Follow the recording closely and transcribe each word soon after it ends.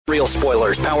Real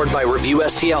spoilers powered by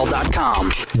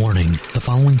ReviewSTL.com. Warning, the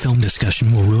following film discussion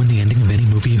will ruin the ending of any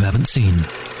movie you haven't seen.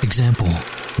 Example,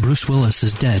 Bruce Willis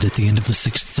is dead at the end of The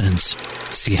Sixth Sense.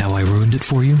 See how I ruined it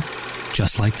for you?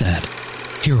 Just like that.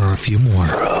 Here are a few more.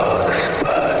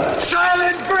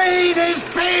 Silent breed is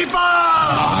people!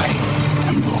 I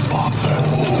am your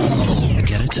father.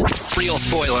 Get it? Real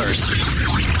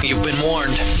spoilers. You've been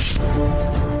warned.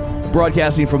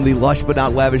 Broadcasting from the lush but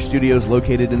not lavish studios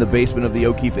located in the basement of the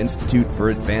O'Keefe Institute for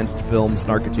Advanced Film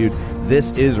Snarkitude,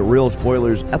 this is Real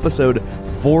Spoilers, episode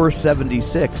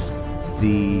 476,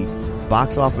 the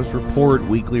box office report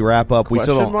weekly wrap-up. We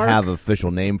still don't have an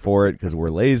official name for it because we're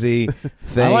lazy.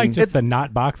 I like just the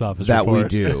not box office that report. we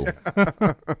do.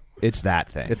 It's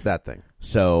that thing. It's that thing.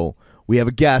 So we have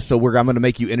a guest, so I'm going to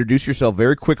make you introduce yourself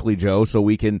very quickly, Joe, so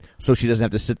she doesn't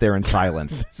have to sit there in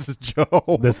silence. This is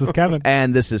Joe. This is Kevin.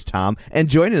 And this is Tom. And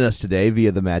joining us today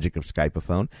via the magic of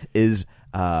Skypeophone is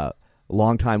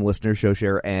longtime listener, show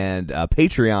share, and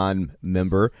Patreon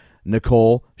member,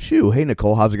 Nicole Shue. Hey,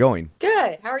 Nicole, how's it going?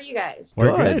 Good. How are you guys?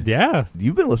 We're good, yeah.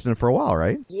 You've been listening for a while,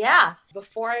 right? Yeah.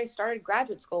 Before I started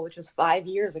graduate school, which was 5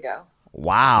 years ago.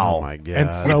 Wow. Oh, my God.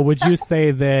 And so would you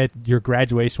say that your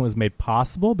graduation was made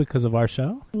possible because of our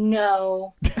show?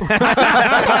 No.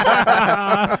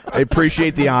 I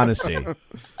appreciate the honesty.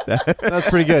 That's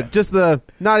pretty good. Just the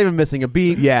not even missing a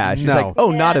beat. Yeah. She's No. like,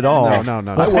 oh, not at all. No.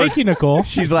 Well, thank you, Nicole.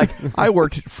 She's like, I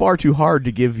worked far too hard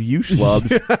to give you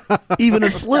schlubs even a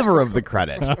sliver of the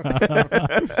credit.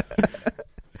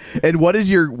 And what is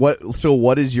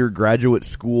your graduate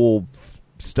school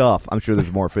stuff? I'm sure there's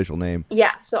a more official name.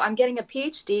 Yeah. So I'm getting a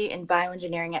PhD in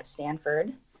bioengineering at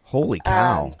Stanford. Holy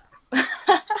cow.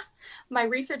 My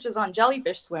research is on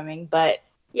jellyfish swimming, but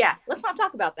yeah, let's not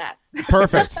talk about that.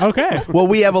 Perfect. Okay. Well,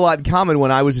 we have a lot in common.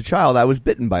 When I was a child, I was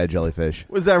bitten by a jellyfish.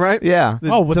 Was that right? Yeah.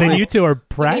 Oh, well, then you two are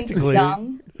practically...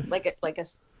 Stung, like a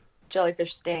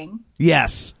jellyfish sting.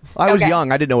 Yes. I was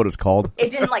young. I didn't know what it was called.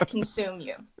 It didn't consume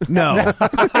you. No.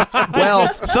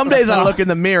 Well, some days I look in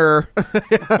the mirror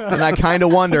and I kind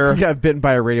of wonder. You got bitten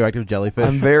by a radioactive jellyfish.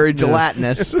 I'm very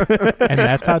gelatinous. And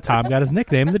that's how Tom got his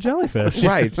nickname, the jellyfish.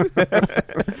 Right.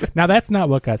 Now, that's not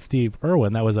what got Steve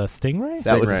Irwin. That was a stingray?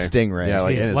 That was a stingray. Yeah,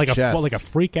 like in his like chest. a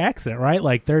freak accident, right?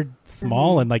 Like they're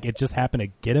small and it just happened to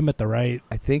get him at the right.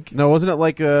 I think. No, wasn't it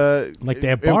like a... Like they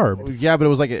have barbs. Yeah, but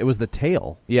it was the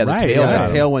tail. Yeah, the Right, tail. yeah. got The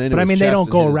him. tail went into But I his mean, they chest don't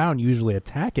and go his- around usually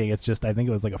attacking. It's just, I think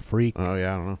it was like a freak. Oh,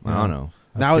 yeah, I don't know. I don't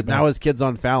know. Now his kid's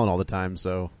on Fallon all the time,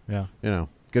 so, Yeah.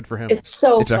 good for him. It's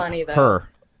so It's funny, a though. her.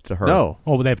 It's a her. No.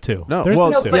 Oh, but they have two. No. There's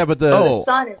Well, two. yeah, but The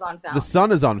son is on Fallon. the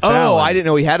son is on Fallon. Oh, I didn't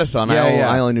know he had a son.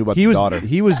 I only knew about the daughter.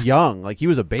 He was young. Like, he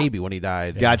was a baby when he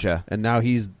died. Gotcha. And now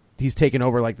he's taken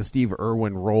over, like, the Steve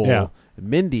Irwin role. Yeah.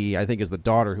 Mindy, I think, is the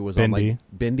daughter who was on, like...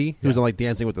 Bindi? Who was on, like,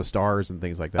 Dancing with the Stars and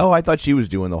things like that. Oh, I thought she was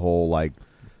doing the whole, like...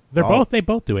 They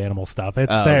both do animal stuff.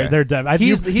 It's okay. they're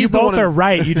He's you the both one are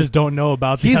right. You just don't know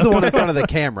about. He's the one in front of the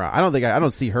camera. I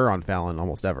don't see her on Fallon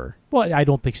almost ever. Well, I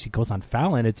don't think she goes on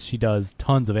Fallon. She does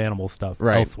tons of animal stuff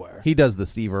elsewhere. He does the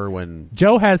Steve Irwin.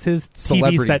 Joe has his TV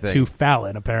Celebrity set thing. to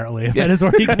Fallon. Apparently, that is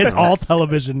where he gets all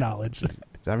television knowledge.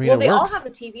 I mean, Well, it they all works. have a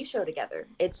TV show together.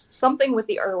 It's something with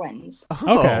the Irwins.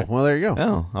 Oh, Okay. well, there you go.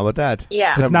 Oh, how about that?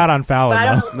 Yeah. It's not on Fallon. But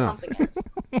I don't though. know what something is.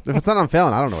 If it's not on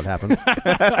Fallon, I don't know what happens.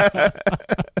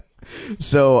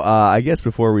 So I guess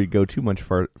before we go too much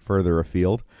further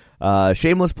afield,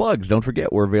 shameless plugs. Don't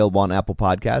forget, we're available on Apple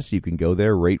Podcasts. You can go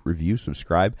there, rate, review,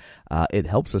 subscribe. It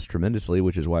helps us tremendously,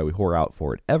 which is why we whore out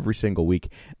for it every single week.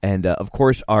 And, of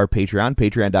course, our Patreon,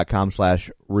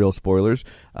 patreon.com/real spoilers,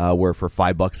 where for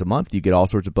 $5 a month, you get all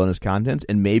sorts of bonus contents.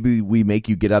 And maybe we make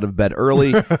you get out of bed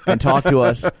early and talk to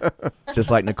us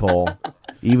just like Nicole,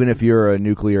 even if you're a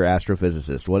nuclear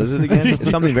astrophysicist. What is it again?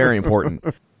 It's something very important.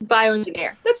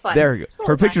 Bioengineer. That's fine. There you go.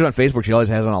 Her pictures on Facebook, she always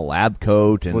has on a lab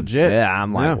coat. And legit. Yeah,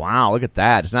 I'm like, wow, look at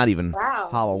that. It's not even Wow.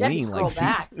 Halloween. You gotta Like scroll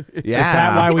back. Yeah. Is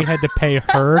that why we had to pay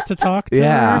her to talk to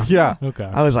Yeah. her? Yeah. Okay.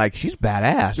 I was like, she's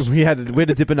badass. We had to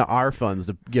dip into our funds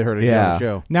to get her to go on the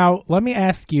show. Now, let me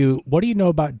ask you, what do you know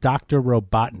about Dr.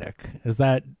 Robotnik? Is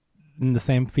that in the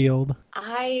same field?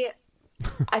 I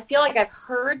feel like I've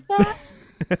heard that.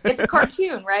 It's a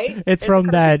cartoon, right? It's from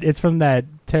that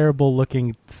terrible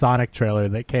looking Sonic trailer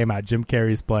that came out. Jim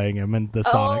Carrey's playing him in the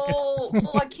Sonic. Oh,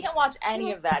 well, I can't watch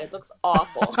any of that. It looks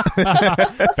awful.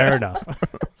 Fair enough.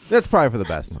 That's probably for the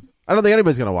best. I don't think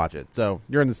anybody's going to watch it. So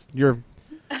you'll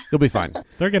be fine.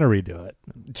 They're gonna redo it.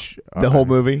 The whole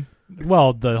movie?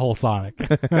 Well, the whole Sonic.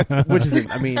 Which is,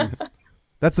 I mean,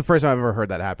 that's the first time I've ever heard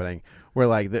that happening. where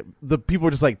like the people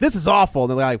are just like, this is awful, and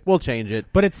they're like, we'll change it.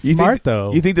 But it's smart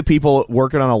though. You think the people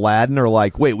working on Aladdin are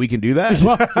like, wait, we can do that?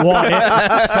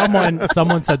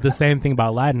 Someone said the same thing about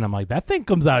Aladdin. I'm like, that thing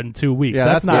comes out in 2 weeks. Yeah,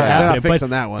 that's not they're happening. not fixing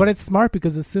that one. But it's smart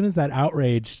because as soon as that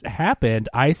outrage happened,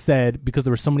 I said, because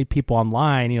there were so many people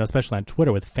online, especially on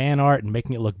Twitter with fan art and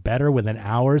making it look better within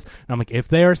hours. And I'm like, if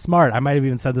they are smart, I might have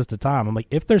even said this to Tom. I'm like,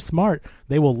 if they're smart,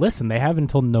 they will listen. They have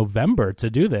until November to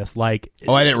do this. Like,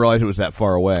 I didn't realize it was that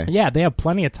far away. yeah, they have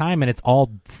plenty of time, and it's all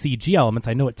CG elements.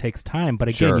 I know it takes time, but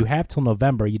again, Sure. you have till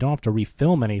November. You don't have to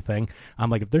refilm anything. I'm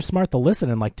like, if they're smart, they'll listen.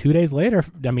 And like 2 days later,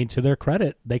 I mean, to their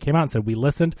credit, they came out and said, we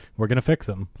listened, we're going to fix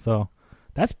them. So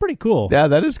that's pretty cool. Yeah,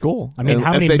 that is cool. I mean,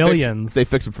 how many millions? They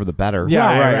fix them for the better.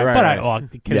 Yeah, right.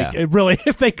 But really,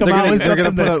 if they come out with they're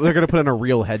something going to put in a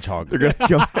real hedgehog.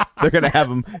 They're gonna have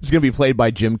him. It's gonna be played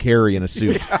by Jim Carrey in a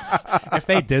suit. if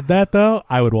they did that, though,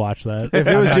 I would watch that. If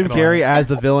it was Jim Carrey as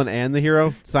the villain and the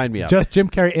hero, sign me up. Just Jim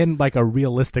Carrey in like a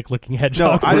realistic-looking no,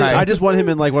 hedgehog. I just want him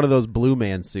in like one of those Blue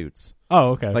Man suits. Oh,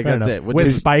 okay. Like fair that's enough. it.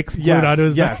 With spikes glued onto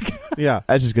his back. Yeah.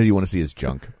 That's just because you want to see his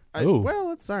junk.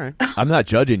 Well, it's all right. I'm not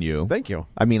judging you. Thank you.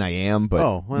 I mean, I am,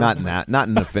 but not in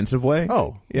an offensive way.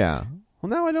 Oh. Yeah. Well,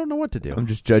 now I don't know what to do. I'm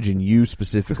just judging you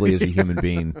specifically as a human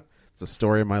being. It's a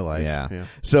story of my life. Yeah.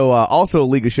 So, also,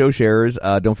 League of Show Sharers,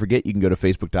 don't forget you can go to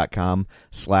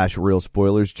facebook.com/real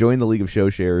spoilers, join the League of Show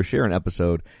Sharers, share an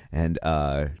episode, and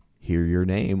hear your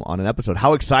name on an episode.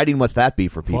 How exciting must that be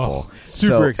for people? Whoa,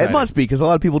 super exciting. It must be, because a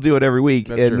lot of people do it every week,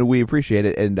 That's and true. we appreciate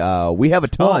it. And we have a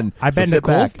ton. I bet so sit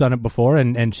Nicole's back. done it before,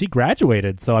 and she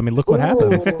graduated. So, I mean, look what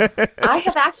happens. I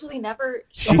have actually never.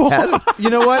 She has it. You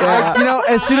know what?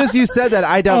 As soon as you said that,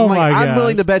 I don't. Oh like, my I'm gosh.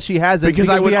 willing to bet she has it Because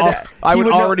I would, I would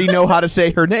already know how to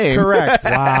say her name. Correct.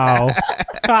 Wow.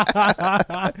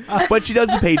 But she does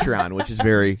the Patreon, which is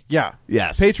very Yeah.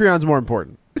 yes. Patreon's more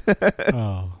important.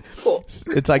 Oh.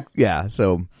 It's like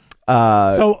so.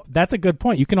 So that's a good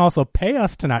point. You can also pay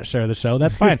us to not share the show.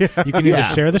 That's fine. You can either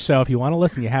Yeah. share the show if you want to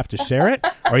listen. You have to share it,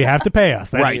 or you have to pay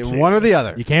us. That's Right. One or the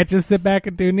other. You can't just sit back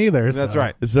and do neither. That's so.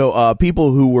 right. So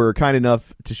people who were kind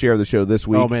enough to share the show this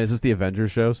week. Oh man, is this the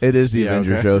Avengers shows? It is the Yeah,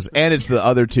 Avengers okay. shows, and it's the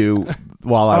other two.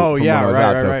 While I Oh, from yeah, when I was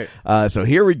right, out. right, So, so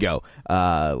here we go.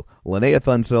 Linnea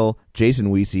Thunsil,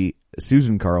 Jason Weesey,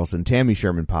 Susan Carlson, Tammy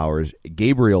Sherman Powers,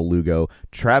 Gabriel Lugo,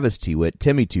 Travis Tewitt,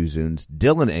 Timmy Tuzoons,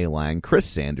 Dylan A. Lang, Chris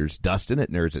Sanders, Dustin at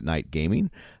Nerds at Night Gaming,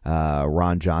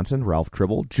 Ron Johnson, Ralph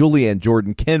Tribble, Julianne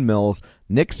Jordan, Ken Mills,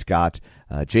 Nick Scott,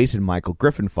 Jason Michael,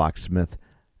 Griffin Fox Smith,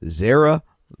 Zara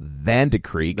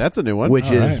Vandekreek. That's a new one. Which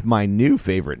All is right. my new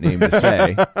favorite name to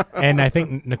say. And I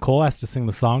think Nicole has to sing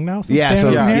the song now. Since Yeah, Dan so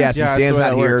isn't here? yes, Yeah, that's Stan's the way not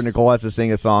that here. works. Nicole has to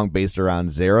sing a song based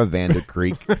around Zara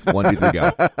Vandekreek. 1, 2, 3,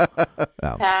 go.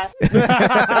 Oh. Pass.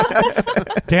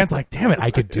 Dan's like, damn it,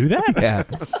 I could do that. Yeah.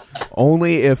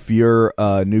 Only if you're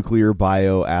a nuclear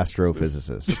bio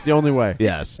astrophysicist. It's the only way.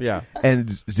 Yes. Yeah. And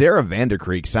Zara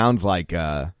Vandekreek sounds like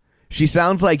she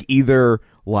sounds like either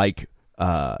like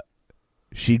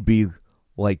she'd be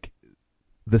like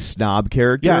the snob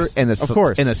character Yes, in a of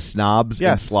course. in a Snobs and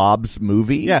Yes. Slobs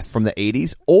movie Yes. from the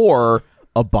 80s, or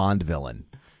a Bond villain.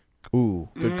 Ooh,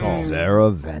 good call.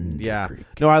 Sarah Vandekreek. Yeah.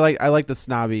 No, I like the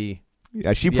snobby.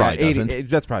 Yeah, she probably 80 doesn't.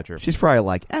 that's probably true. She's probably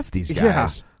like, F these guys. Yeah.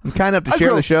 I'm kind enough to I share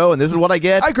grew the up- show, and this is what I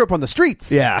get. I grew up on the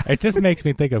streets. Yeah. It just makes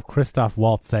me think of Christoph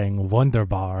Waltz saying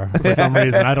 "Wunderbar" for some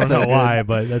reason. I don't know why,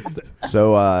 but that's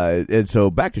So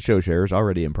back to show shares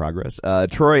already in progress.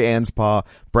 Troy Anspaugh,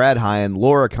 Brad Hyan,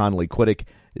 Laura Connolly Quiddick,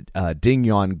 Ding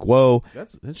Yon Guo.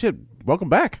 That's shit. Welcome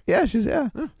back.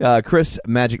 Yeah, Chris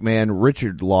Magic Man,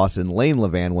 Richard Lawson, Lane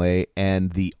Levanway,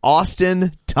 and the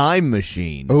Austin Time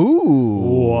Machine.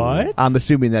 Ooh. what? I'm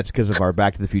assuming that's because of our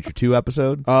Back to the Future 2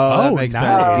 episode. Oh, that Oh, makes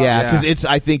nice. sense. Yeah, because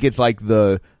I think it's like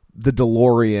the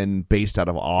DeLorean based out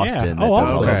of Austin Yeah. that Oh, does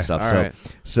all awesome. that stuff. All So, right.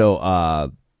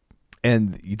 so,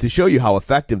 and to show you how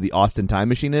effective the Austin Time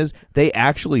Machine is, they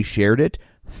actually shared it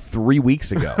 3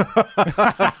 weeks ago.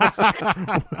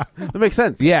 That makes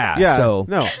sense. Yeah, Yeah. so-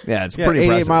 no. yeah, it's Yeah, pretty 88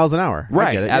 impressive. miles an hour. I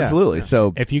Right, get it, yeah. absolutely.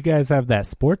 So, If you guys have that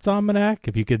sports almanac,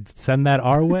 if you could send that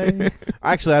our way.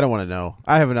 Actually, I don't want to know.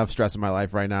 I have enough stress in my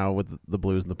life right now with the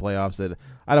Blues in the playoffs that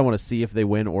I don't want to see if they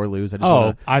win or lose. I just Oh,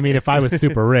 want to. I mean, if I was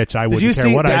super rich, I wouldn't you care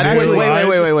see what that I Actually, did.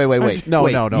 wait. No,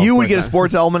 Wait, no, no, You of would course get a not.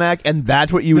 sports almanac, and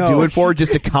that's what you would No. do it for,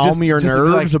 just to calm your just to be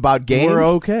nerves like, about games? we're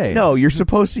okay. No, you're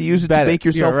supposed to use it to Bet it. make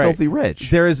yourself You're right. filthy rich.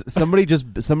 There is somebody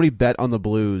bet on the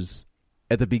Blues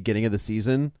at the beginning of the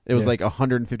season. It was like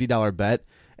 $150 bet,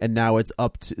 and now it's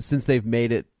up to, since they've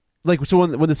made it. Like, so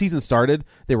when the season started,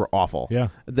 they were awful. Yeah.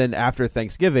 Then after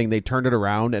Thanksgiving, they turned it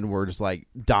around and were just like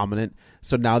dominant.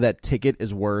 So now that ticket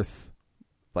is worth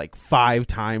like 5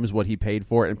 times what he paid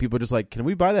for it, and people are just like, "Can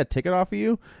we buy that ticket off of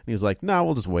you?" And he was like, "No,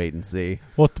 we'll just wait and see."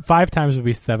 Well, 5 times would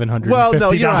be $750. Well,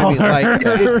 no, you know what I mean. Like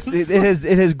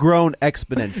it has grown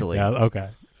exponentially. Yeah, okay.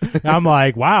 I'm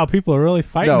like, wow, people are really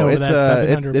fighting over that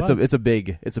 $700.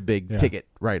 It's a big ticket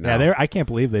right now. Yeah, I can't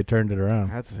believe they turned it around.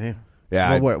 That's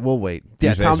Yeah, we'll wait.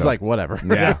 Yeah, Tom's like, whatever.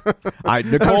 Yeah, I'm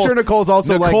sure Nicole's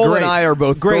also Nicole like, and I are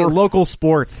both great local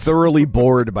sports. thoroughly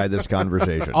bored by this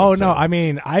conversation. Oh no, I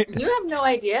mean, You have no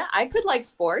idea. I could like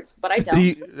sports, but I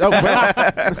don't.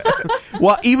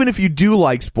 Well, even if you do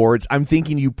like sports, I'm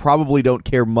thinking you probably don't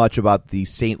care much about the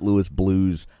St. Louis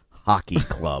Blues hockey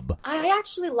club. I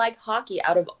actually like hockey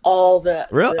out of all the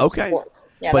Really? the Okay. sports.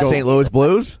 Yeah, But that's- St. Louis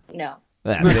Blues? No.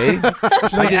 Yeah,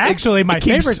 see? actually, my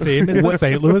favorite team is the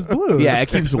St. Louis Blues. Yeah, it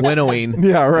keeps winnowing.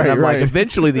 Yeah, right, And I'm right. like,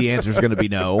 eventually the answer's going to be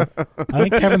no. I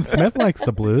think Kevin Smith likes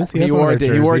the Blues. He has one wore of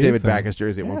their David jerseys, Backus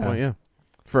jersey at one point. Yeah,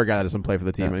 for a guy that doesn't play for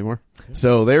the team anymore.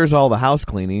 So there's all the house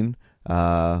cleaning.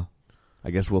 I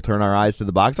guess we'll turn our eyes to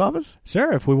the box office.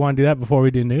 Sure, if we want to do that before we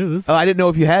do news. Oh, I didn't know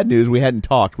if you had news. We hadn't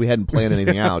talked. We hadn't planned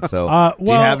anything out. So, do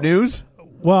you well- have news?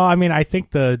 Well, I mean, I think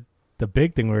the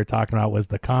big thing we were talking about was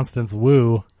the Constance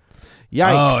Wu.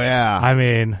 Yikes! Oh yeah. I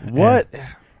mean, What?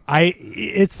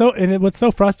 It's so, and it was so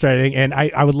frustrating, and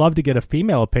I would love to get a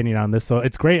female opinion on this. So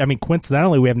it's great. I mean,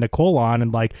 coincidentally, we have Nicole on,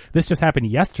 and like this just happened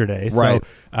yesterday. Right.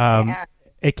 So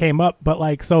it came up, but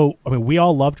like, so I mean, we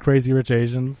all loved Crazy Rich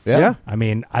Asians. Yeah. I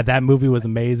mean, that movie was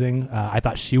amazing. I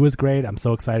thought she was great. I'm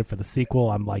so excited for the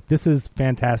sequel. I'm like, this is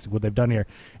fantastic what they've done here.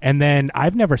 And then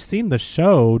I've never seen the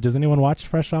show. Does anyone watch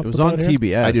Fresh Off? It was the on Boat here?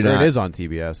 TBS. I do Or not. It is on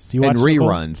TBS. Do you And watch Nicole?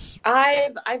 reruns.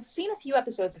 I've seen a few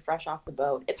episodes of Fresh Off the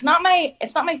Boat. It's not my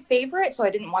favorite, so I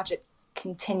didn't watch it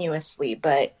continuously,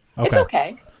 but it's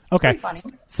okay. It's Okay. pretty funny.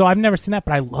 So I've never seen that,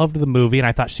 but I loved the movie, and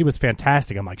I thought she was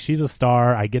fantastic. I'm like, she's a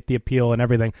star. I get the appeal and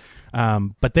everything.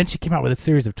 But then she came out with a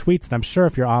series of tweets, and I'm sure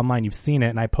if you're online, you've seen it,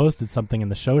 and I posted something in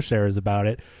the show shares about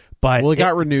it. But Well, it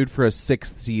got renewed for a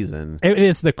 6th season. it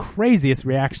is the craziest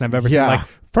reaction I've ever seen. Yeah. Like,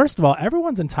 first of all,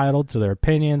 everyone's entitled to their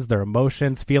opinions, their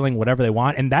emotions, feeling whatever they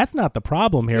want, and that's not the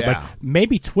problem here. Yeah. But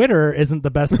maybe Twitter isn't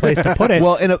the best place to put it.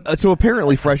 Well, so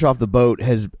apparently, Fresh Off the Boat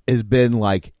has been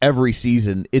like every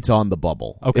season. It's on the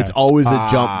bubble. Okay. It's always a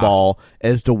jump ball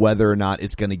as to whether or not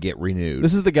it's going to get renewed.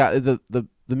 This is the guy.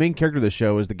 The main character of the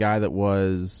show is the guy that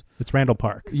was It's Randall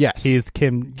Park. Yes. He's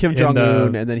Kim Jong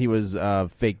Un, and then he was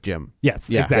fake Jim. Yes,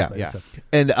 Yeah, exactly. yeah.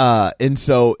 So- and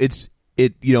so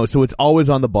so it's always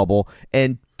on the bubble.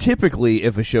 And typically,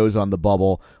 if a show's on the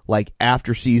bubble, like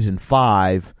after season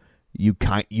 5, you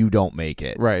don't make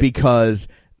it, Right? Because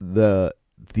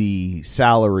the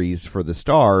salaries for the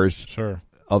stars Sure.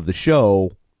 of the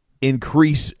show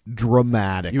increase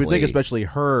dramatically. You would think, especially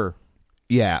her.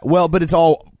 Yeah, well, but it's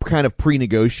all kind of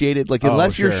pre-negotiated. Like,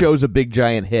 unless your sure. show's a big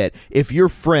giant hit, if you're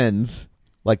Friends,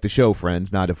 like the show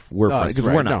Friends, not if we're Friends, because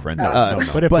right. we're not No. Friends. No.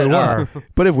 But if we were.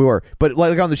 But if we were, but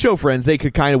like on the show Friends, they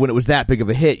could kind of, when it was that big of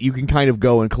a hit, you can kind of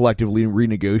go and collectively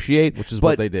renegotiate, Which is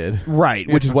what they did. right?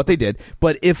 Which is what they did.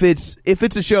 But if it's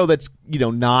a show that's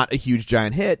not a huge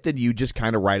giant hit, then you just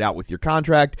kind of ride out with your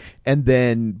contract, and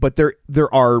then but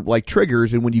there are like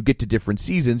triggers, and when you get to different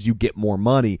seasons, you get more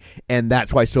money, and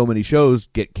that's why so many shows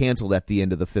get canceled at the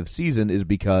end of the 5th season, is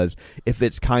because if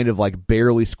it's kind of like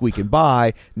barely squeaking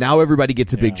by, now everybody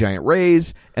gets a big giant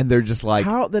raise, and they're just like,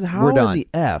 How we're in done. the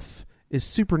F is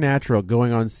Supernatural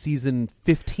going on season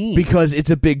 15? Because it's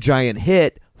a big giant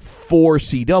hit for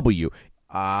CW.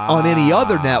 On any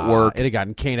other network, it had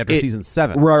gotten canned after season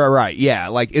 7. Right. Yeah,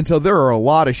 like, and so there are a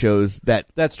lot of shows that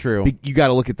That's true. you got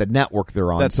to look at the network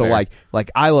they're on. That's so fair. like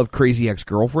I love Crazy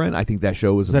Ex-Girlfriend. I think that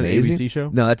show was that an amazing. ABC show?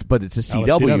 No, but it's a CW,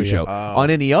 CW. show. On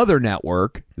any other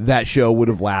network, that show would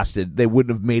have lasted. They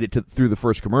wouldn't have made it through the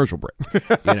first commercial break,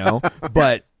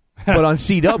 But on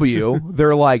CW,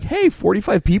 they're like, hey,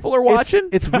 45 people are watching.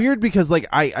 It's weird because like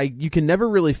you can never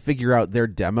really figure out their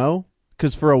demo.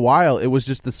 Because for a while it was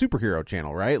just the superhero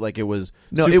channel, right? Like it was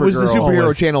it was the Supergirl. superhero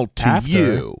was channel to after.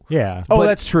 you. Yeah. Oh, But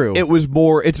that's true. It was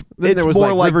more. It's Then there was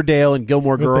more like Riverdale and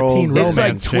Gilmore It was the Girls. teen It's like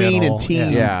romance tween channel. and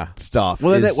teen Yeah. stuff.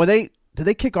 Well, is- did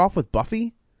they kick off with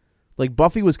Buffy? Like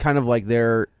Buffy was kind of like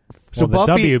their so Well,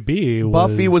 the Buffy WB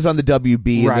Buffy was on the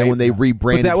WB, and then when they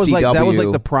rebranded but that was CW, that was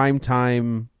like the prime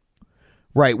time.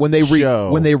 right when they show.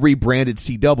 when they rebranded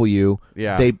CW,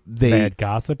 Yeah. they They had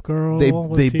Gossip Girl. they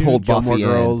was they huge. pulled Gilmore Buffy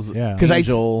Girls, Yeah. 'Cause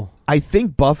Angel. I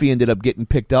think Buffy ended up getting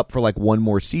picked up for like one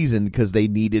more season because they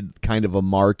needed kind of a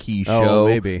marquee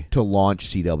show to launch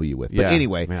CW with. But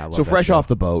anyway, so Fresh Off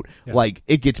the Boat, like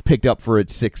it gets picked up for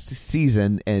its 6th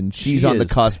season, and she's on the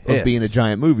cusp of being a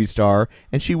giant movie star,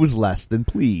 and she was less than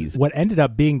pleased. What ended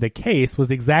up being the case was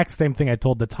the exact same thing I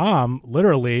told to Tom.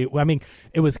 Literally, I mean,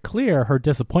 it was clear her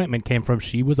disappointment came from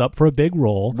she was up for a big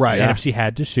role, right? And if she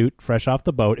had to shoot Fresh Off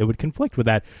the Boat, it would conflict with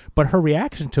that. But her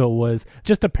reaction to it was,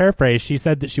 just to paraphrase, she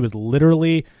said that she was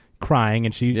literally crying,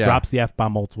 and she drops the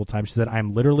F-bomb multiple times. She said,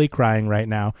 "I'm literally crying right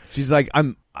now." She's like,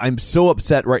 I'm so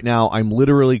upset right now. I'm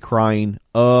literally crying,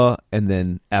 and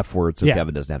then F word, so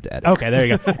Kevin doesn't have to edit. Okay, there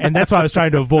you go. And that's what I was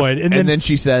trying to avoid. And then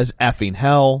she says, effing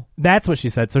hell. That's what she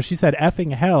said. So she said,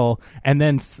 effing hell, and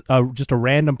then just a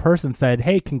random person said,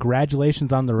 hey,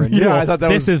 congratulations on the renewal. I thought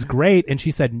this is great. And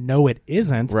she said, no, it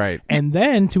isn't. Right. And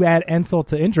then to add insult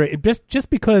to injury, just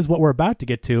because what we're about to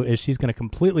get to is she's going to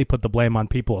completely put the blame on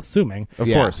people assuming. Of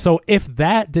course. So if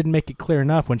that didn't make it clear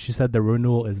enough when she said the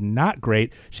renewal is not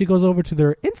great, she goes over to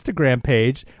their Instagram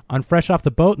page on Fresh Off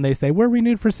the Boat, and they say, we're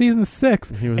renewed for season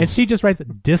 6. And she just writes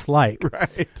dislike.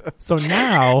 Right. So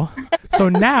now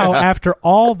after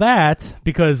all that,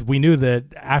 because we knew that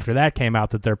after that came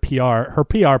out that her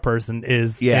PR person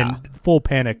is in full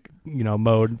panic,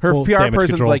 mode. Her full PR damage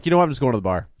person's control. like, I'm just going to the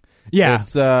bar. Yeah.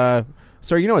 It's sir,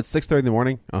 it's 6:30 in the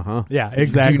morning. Yeah,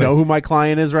 exactly. Do you know who my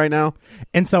client is right now?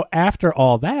 And so after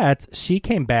all that, she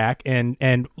came back and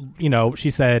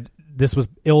she said, this was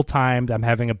ill-timed. I'm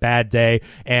having a bad day,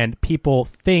 and people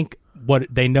think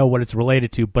they know what it's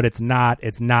related to, but it's not.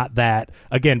 It's not that.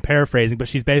 Again, paraphrasing, but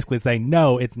she's basically saying,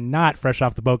 no, it's not Fresh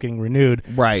Off the Boat getting renewed.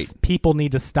 Right. People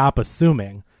need to stop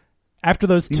assuming. After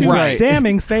those two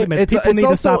damning statements, people need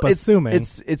to stop assuming.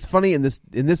 It's funny in this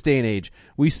day and age.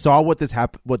 We saw what this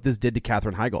did to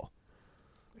Katherine Heigl.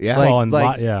 Yeah,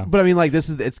 but I mean, like it's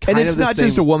kind and it's of the not same.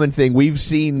 just a woman thing. We've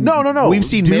seen no. We've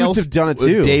seen dudes males have done it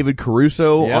too. David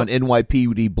Caruso on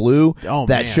NYPD Blue. Oh,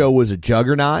 that man. show was a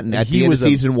juggernaut, and at the end of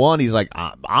season 1, he's like,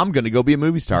 "I'm going to go be a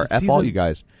movie star." F all you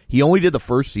guys. He only did the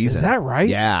first season. Is that right?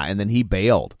 Yeah, and then he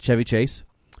bailed. Chevy Chase.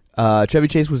 Chevy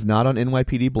Chase was not on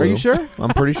NYPD Blue. Are you sure?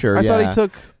 I'm pretty sure. I thought he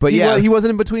took, but he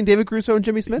wasn't in between David Caruso and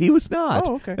Jimmy Smith. He was not.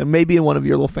 Oh, okay. And maybe in one of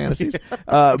your little fantasies.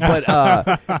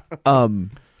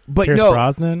 But Pierce no,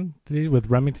 Brosnan with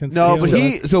Remington Steele? No,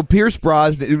 but so Pierce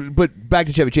Brosnan. But back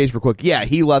to Chevy Chase real quick. Yeah,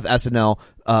 he left SNL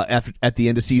at the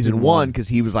end of season 1 because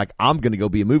he was like, "I'm going to go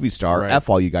be a movie star. F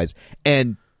all you guys."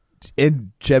 And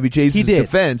in Chevy Chase's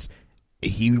defense,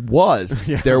 he was.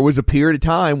 There was a period of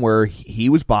time where he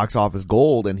was box office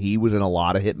gold, and he was in a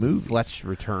lot of hit movies. Fletch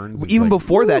Returns. Even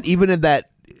before that, even in that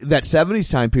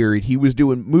 70s time period, he was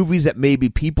doing movies that maybe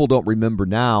people don't remember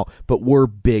now, but were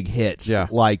big hits. Yeah.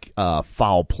 Like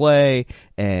Foul Play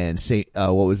and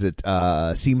what was it?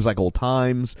 Seems Like Old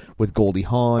Times with Goldie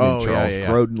Hawn and Charles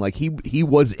Grodin. Like he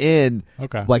was in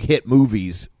like hit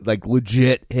movies, like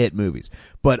legit hit movies.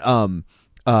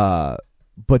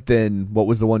 But then, what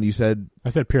was the one you said? I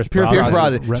said Pierce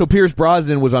Brosnan. So Pierce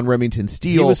Brosnan was on Remington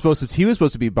Steele. He was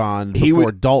supposed to be Bond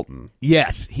before Dalton.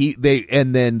 Yes,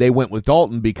 and then they went with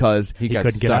Dalton because he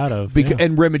couldn't stuck. get out of.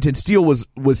 And Remington Steele was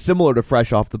similar to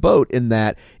Fresh Off the Boat in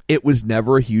that it was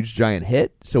never a huge giant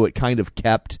hit, so it kind of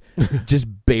kept just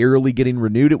barely getting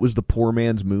renewed. It was the poor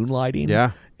man's Moonlighting.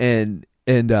 Yeah, and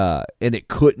it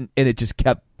couldn't, and it just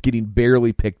kept getting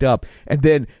barely picked up. And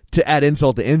then to add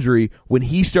insult to injury, when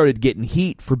he started getting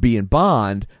heat for being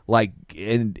Bond, like,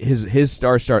 and his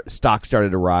stock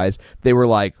started to rise, they were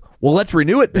like, well, let's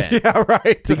renew it then. Yeah,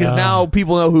 right. Because now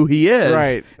people know who he is.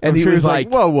 Right. And he was like,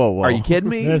 whoa. Are you kidding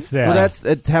me? Well,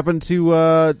 it happened to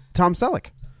Tom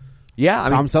Selleck. Yeah.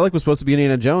 Tom Selleck was supposed to be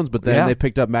Indiana Jones, but then they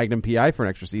picked up Magnum PI for an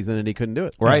extra season, and he couldn't do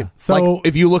it. Right. Yeah. So like,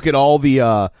 if you look at all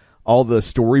the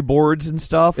storyboards and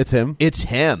stuff, it's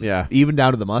him. Yeah, even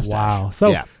down to the mustache. Wow.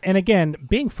 So, and again,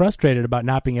 being frustrated about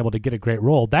not being able to get a great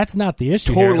role, that's not the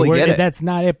issue. Totally here. Get it. That's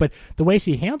not it. But the way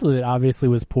she handled it obviously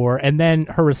was poor. And then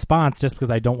her response, just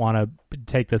because I don't want to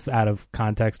take this out of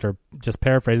context or just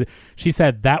paraphrase it, she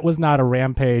said, that was not a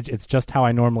rampage. It's just how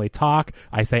I normally talk.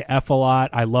 I say F a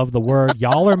lot. I love the word.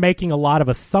 Y'all are making a lot of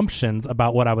assumptions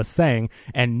about what I was saying.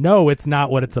 And no, it's not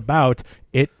what it's about.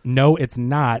 No, it's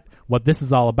not what this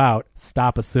is all about.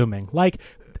 Stop assuming. Like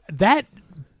that,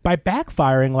 by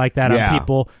backfiring like that on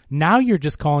people, now you're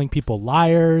just calling people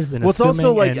liars and assuming. It's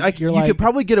also like you could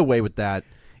probably get away with that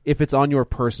if it's on your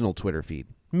personal Twitter feed.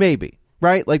 Maybe.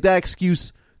 Right? Like that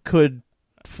excuse could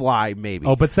fly, maybe.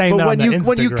 Oh, but saying that when on the you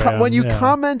Instagram, when you yeah.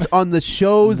 comment on the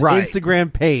show's Right.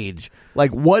 Instagram page,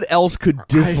 Like, what else could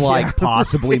dislike Yeah.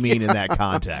 possibly mean in that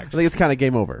context? I think it's kind of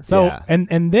game over. So, Yeah.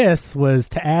 and this was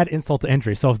to add insult to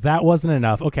injury. So if that wasn't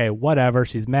enough, okay, whatever.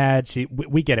 She's mad.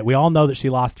 We get it. We all know that she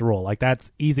lost a role. Like,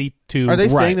 that's easy to. Are they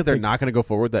Right. saying that they're not going to go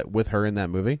forward with her in that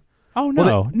movie? Oh no,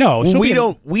 Well, no. she'll we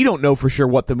be- we don't know for sure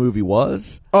what the movie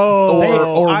was.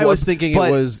 Oh, I what- was thinking but-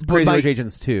 it was but Crazy my- Rich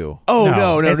Asians 2. Oh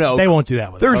no, it's- They won't do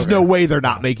that with There's it. no way they're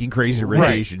not making Crazy Rich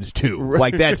Right. Asians too.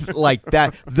 Like that's like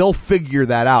that. They'll figure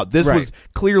that out. This Right. was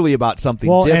clearly about something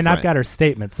Well, different. and I've got her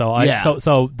statement. So, Yeah.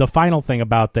 so the final thing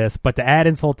about this, but to add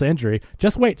insult to injury,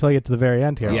 just wait till I get to the very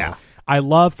end here. Yeah. I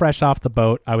love Fresh Off the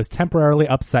Boat. I was temporarily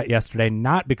upset yesterday,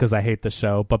 not because I hate the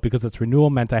show, but because its renewal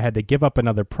meant I had to give up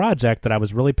another project that I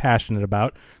was really passionate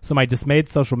about. So my dismayed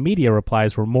social media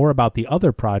replies were more about the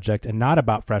other project and not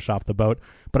about Fresh Off the Boat.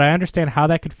 But I understand how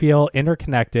that could feel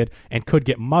interconnected and could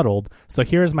get muddled. So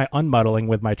here's my unmuddling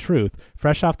with my truth.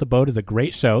 Fresh Off the Boat is a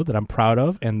great show that I'm proud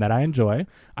of and that I enjoy.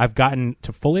 I've gotten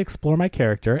to fully explore my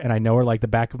character, and I know her like the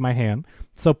back of my hand.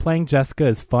 So playing Jessica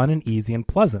is fun and easy and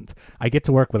pleasant. I get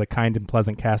to work with a kind and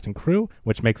pleasant cast and crew,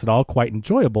 which makes it all quite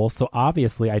enjoyable. So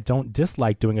obviously I don't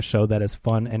dislike doing a show that is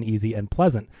fun and easy and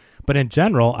pleasant. But in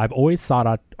general, I've always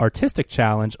sought artistic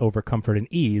challenge over comfort and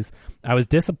ease. I was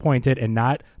disappointed in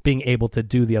not being able to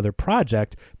do the other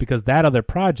project because that other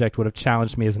project would have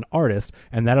challenged me as an artist,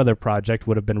 and that other project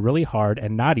would have been really hard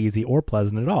and not easy or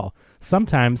pleasant at all.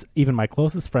 Sometimes, even my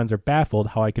closest friends are baffled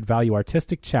how I could value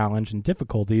artistic challenge and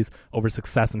difficulties over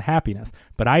success and happiness.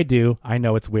 But I do. I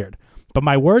know it's weird. But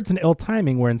my words and ill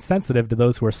timing were insensitive to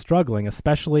those who are struggling,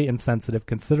 especially insensitive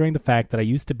considering the fact that I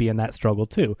used to be in that struggle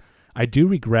too. I do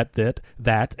regret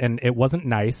that, and it wasn't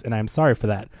nice, and I'm sorry for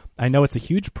that. I know it's a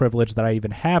huge privilege that I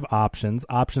even have options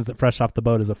that Fresh Off the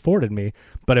Boat has afforded me,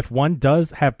 but if one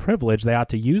does have privilege, they ought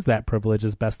to use that privilege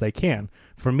as best they can.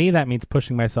 For me, that means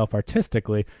pushing myself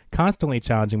artistically, constantly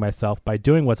challenging myself by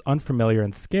doing what's unfamiliar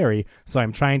and scary, so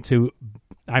I'm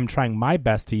trying my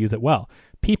best to use it well.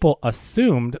 People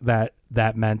assumed that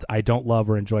meant I don't love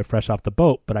or enjoy Fresh Off the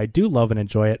Boat, but I do love and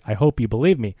enjoy it. I hope you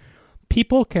believe me.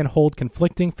 People can hold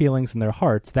conflicting feelings in their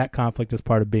hearts. That conflict is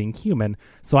part of being human.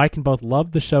 So I can both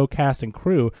love the show, cast, and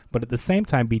crew, but at the same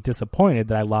time be disappointed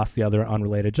that I lost the other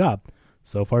unrelated job.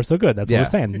 So far, so good. That's what we're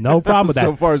saying. No problem with that.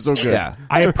 So far, so good. Yeah.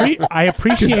 I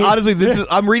appreciate. Honestly,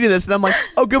 I'm reading this and I'm like,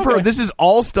 oh, good for her. This is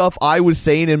all stuff I was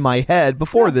saying in my head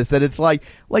before this. That it's like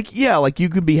you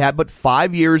can be happy, but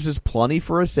 5 years is plenty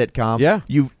for a sitcom. Yeah,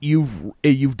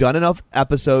 you've done enough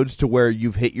episodes to where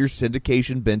you've hit your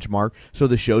syndication benchmark, so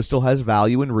the show still has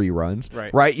value in reruns,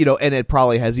 right? And it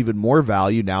probably has even more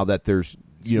value now that there's.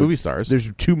 Movie stars.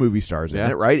 There's 2 movie stars in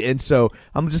it, right? And so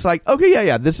I'm just like, okay,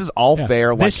 yeah, this is all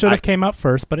fair. This should have came out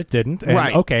first, but it didn't. And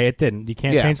Right. Okay, it didn't. You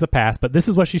can't change the past, but this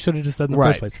is what she should have just said in the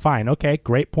first place. Fine. Okay,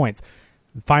 great points.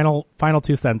 Final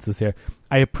 2 sentences here.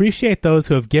 I appreciate those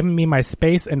who have given me my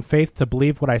space and faith to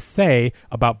believe what I say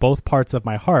about both parts of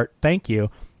my heart. Thank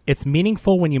you. It's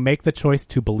meaningful when you make the choice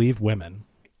to believe women.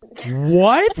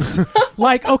 What?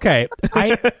 Okay.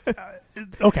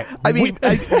 Okay. I mean,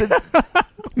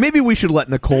 maybe we should let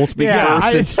Nicole speak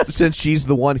first, since she's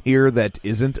the one here that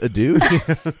isn't a dude.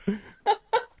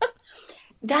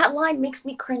 That line makes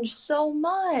me cringe so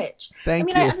much. Thank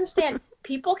you. I understand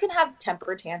people can have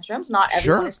temper tantrums. Not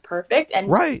everyone is perfect, and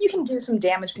you can do some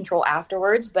damage control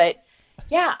afterwards. But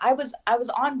yeah, I was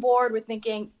on board with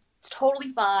thinking it's totally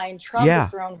fine. Trump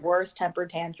has thrown worse temper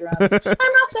tantrums. I'm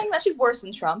not saying that she's worse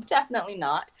than Trump. Definitely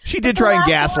not. She did try and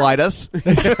gaslight us.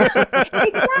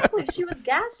 Exactly. She was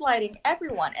gaslighting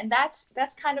everyone. And that's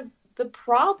kind of the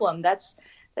problem.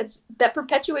 That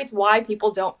perpetuates why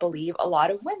people don't believe a lot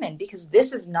of women, because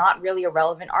this is not really a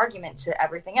relevant argument to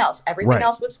everything else. Everything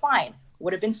else was fine.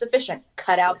 Would have been sufficient.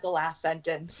 Cut out the last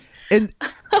sentence. And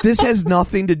this has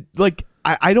nothing to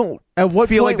I don't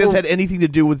feel like this had anything to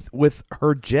do with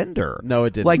her gender. No,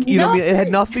 it didn't. What I mean? It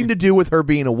had nothing to do with her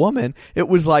being a woman. It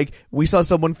was like we saw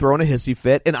someone throwing a hissy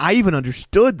fit, and I even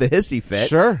understood the hissy fit.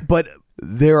 Sure. But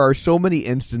there are so many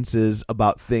instances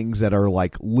about things that are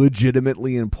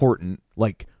legitimately important,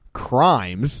 like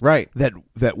crimes,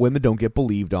 that women don't get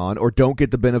believed on or don't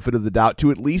get the benefit of the doubt to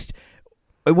at least.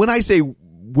 When I say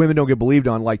women don't get believed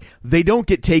on, they don't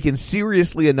get taken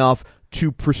seriously enough to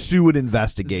pursue an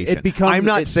investigation. I'm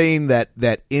not saying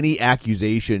that any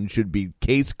accusation should be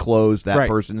case closed, that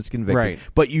person is convicted,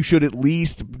 but you should at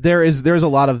least there's a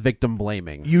lot of victim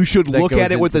blaming. You should look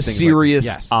at it with a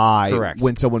serious eye correct.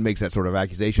 when someone makes that sort of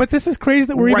accusation. But this is crazy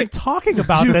that we're even talking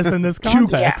about this in this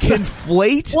context. To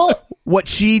conflate what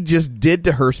she just did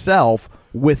to herself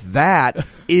with that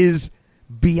is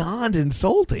beyond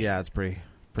insulting. Yeah, it's pretty.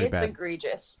 pretty it's bad.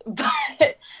 egregious.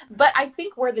 But I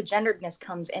think where the genderedness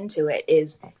comes into it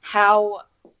is how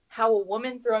a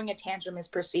woman throwing a tantrum is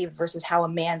perceived versus how a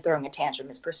man throwing a tantrum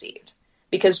is perceived.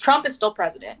 Because Trump is still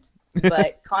president,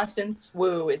 but Constance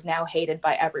Wu is now hated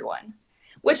by everyone,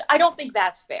 which I don't think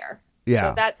that's fair.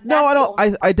 Yeah. So that's No, I the don't.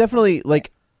 only- I definitely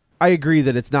I agree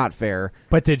that it's not fair.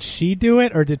 But did she do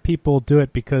it, or did people do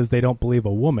it because they don't believe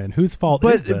a woman? Whose fault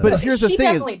is this? But here's the She thing: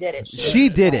 definitely did it. She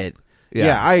did it. Yeah.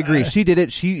 Yeah, I agree. She did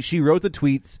it. She wrote the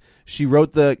tweets. She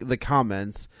wrote the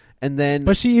comments, and then.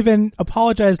 But she even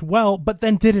apologized well, but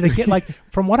then did it again. Like,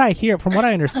 from what I hear, from what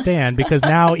I understand, because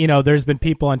now, there's been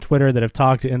people on Twitter that have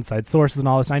talked to inside sources and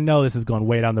all this, and I know this is going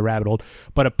way down the rabbit hole,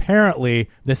 but apparently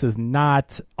this is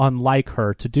not unlike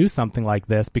her to do something like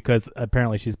this, because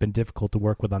apparently she's been difficult to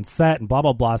work with on set and blah,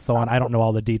 blah, blah, so on. I don't know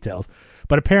all the details.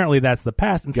 But apparently that's the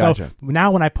past. And Gotcha. so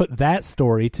now when I put that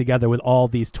story together with all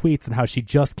these tweets and how she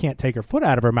just can't take her foot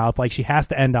out of her mouth, like she has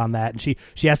to end on that, and she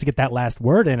has to get that last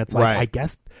word in, it's like, Right. I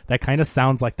guess that kind of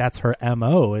sounds like that's her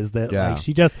MO, is that Yeah. like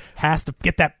she just has to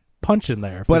get that punch in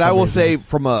there. for But I some will reason.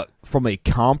 say, from a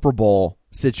comparable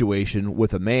situation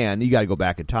with a man, you got to go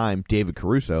back in time. David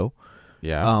Caruso,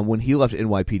 when he left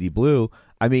NYPD Blue.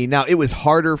 I mean, now it was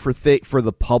harder for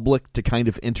the public to kind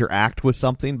of interact with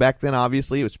something back then.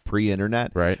 Obviously, it was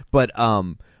pre-internet, Right. But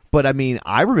I mean,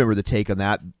 I remember the take on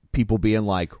that. People being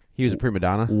like, he was a prima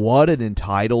donna. "What an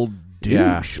entitled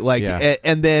douche!" Yeah. Like, Yeah.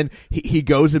 and then he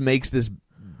goes and makes this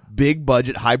big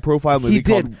budget, high profile movie He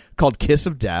did. called Kiss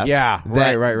of Death. Yeah,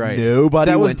 that right.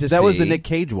 Nobody That was went to that see. was the Nick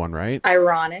Cage one, right?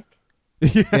 Ironic.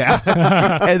 Yeah.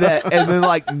 and then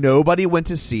like nobody went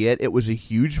to see it. It was a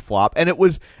huge flop. And it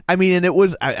was, I'm trying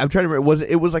to remember,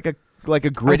 it was like a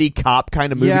gritty cop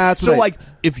kind of movie. Yeah, that's so what like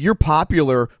if you're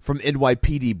popular from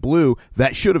NYPD Blue,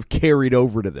 that should have carried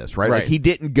over to this, right? Like Right. he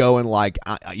didn't go and like,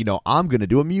 I'm going to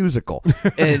do a musical.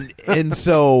 and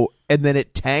then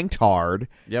it tanked hard.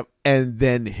 Yep. And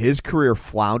then his career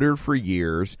floundered for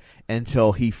years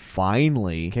until he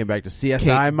finally Came back to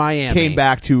CSI Miami. Came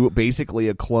back to basically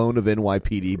a clone of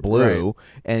NYPD Blue, Right.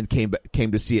 and came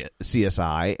to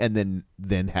CSI, and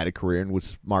then had a career and was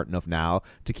smart enough now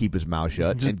to keep his mouth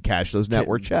shut and cash those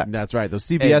network checks. That's right. Those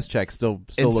CBS checks still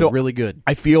and look so really good.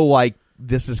 I feel like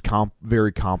this is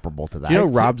very comparable to that. Do you know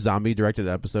Rob Zombie directed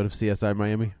an episode of CSI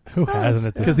Miami? who hasn't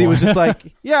at this Because he was point? just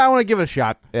like, yeah, I want to give it a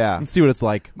shot. Yeah. And see what it's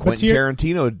like. Quentin But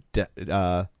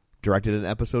Tarantino directed an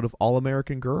episode of All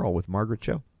American Girl with Margaret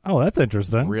Cho. Oh, that's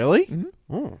interesting. Really?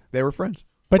 Mm-hmm. They were friends.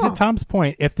 But to Tom's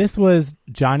point, if this was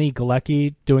Johnny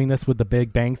Galecki doing this with The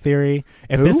Big Bang Theory,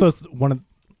 if this was one of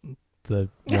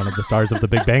the stars of The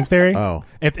Big Bang Theory, Oh.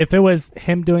 if it was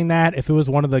him doing that, if it was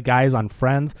one of the guys on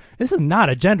Friends, this is not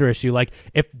a gender issue. Like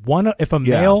if a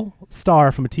male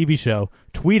star from a TV show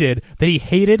tweeted that he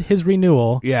hated his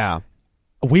renewal, Yeah.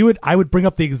 I would bring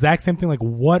up the exact same thing. Like,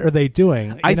 what are they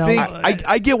doing?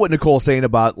 I get what Nicole's saying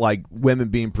about like women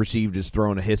being perceived as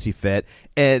throwing a hissy fit,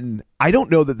 and I don't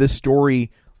know that this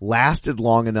story lasted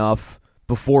long enough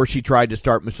before she tried to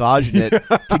start massaging it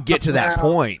to get to that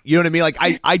point. You know what I mean? Like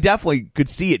I definitely could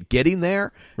see it getting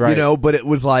there, Right. but it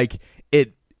was like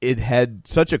it had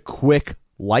such a quick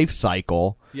life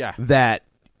cycle that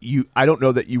I don't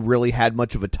know that you really had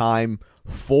much of a time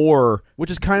for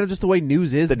Which is kind of just the way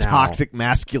news is the now. toxic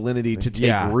masculinity to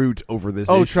take root over this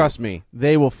Oh, issue. trust me.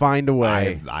 They will find a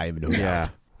way. I have no doubt. Yeah.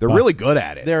 They're really good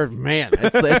at it. They're, man,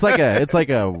 it's like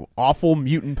a awful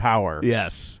mutant power.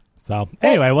 Yes. So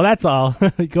anyway, well, that's all.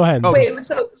 Go ahead. Wait,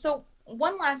 so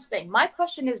one last thing. My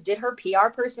question is, did her PR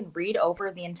person read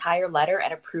over the entire letter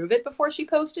and approve it before she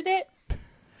posted it?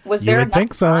 Was You there would enough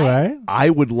think so, time? right? I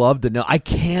would love to know. I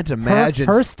can't imagine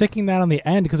her sticking that on the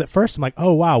end, because at first I'm like,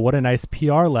 oh wow, what a nice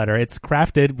PR letter. It's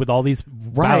crafted with all these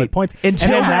valid points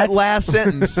until And then that last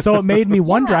sentence. So it made me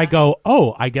wonder. I go,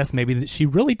 oh, I guess maybe she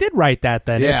really did write that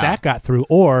then. If Yeah. that got through,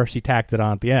 or she tacked it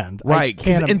on at the end. Right.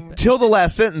 'Cause until the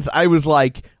last sentence, I was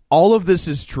like, all of this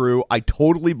is true. I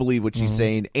totally believe what she's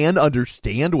saying and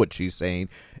understand what she's saying.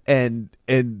 And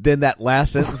then that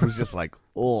last sentence was just like,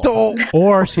 oh.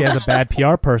 Or she has a bad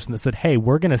PR person that said, hey,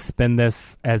 we're going to spin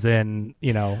this as in,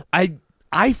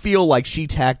 I feel like she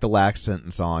tacked the last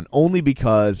sentence on only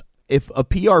because if a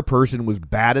PR person was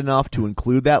bad enough to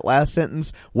include that last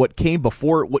sentence, what came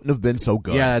before it wouldn't have been so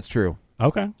good. Yeah, that's true.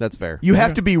 Okay. That's fair. You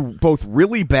have to be both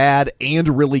really bad and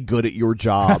really good at your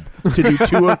job to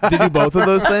do both of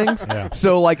those things. Yeah.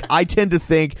 So, like, I tend to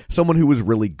think someone who was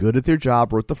really good at their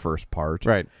job wrote the first part,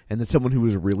 Right. and then someone who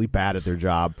was really bad at their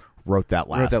job wrote that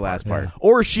last part. Yeah.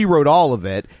 Or she wrote all of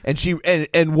it, and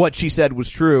and what she said was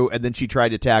true, and then she tried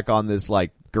to tack on this like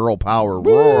girl power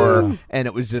roar, and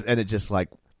it just like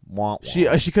wah,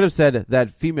 wah. She could have said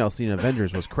that female scene in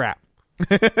Avengers was crap.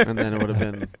 And then it would have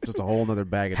been just a whole nother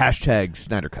bag of Hashtag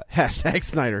Snyder Cut. Hashtag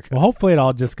Snyder Cut. Well, hopefully it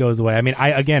all just goes away. I mean,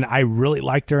 I really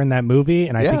liked her in that movie,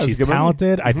 and I think it was she's a good movie.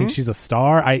 talented. I think she's a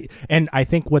star. I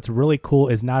think what's really cool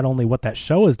is not only what that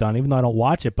show has done, even though I don't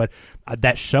watch it, but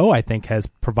that show I think has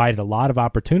provided a lot of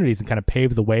opportunities and kind of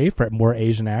paved the way for more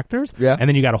Asian actors. Yeah. And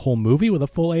then you got a whole movie with a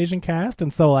full Asian cast,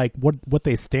 and so like what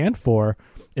they stand for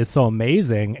is so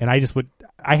amazing. And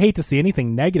I hate to see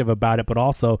anything negative about it, but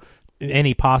also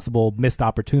any possible missed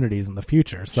opportunities in the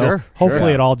future. So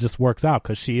hopefully it all just works out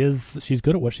because she's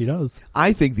good at what she does.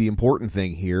 I think the important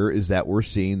thing here is that we're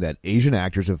seeing that Asian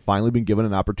actors have finally been given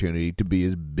an opportunity to be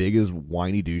as big as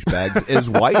whiny douchebags as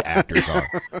white actors are.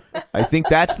 I think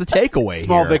that's the takeaway.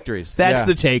 Small here. victories. That's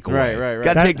the takeaway. Right.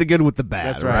 Got to take the good with the bad,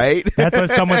 That's right. That's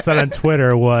what someone said on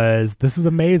Twitter was, this is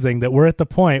amazing that we're at the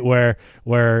point where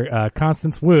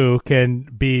Constance Wu can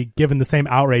be given the same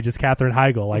outrage as Katherine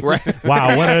Heigl. Like,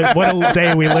 wow, what a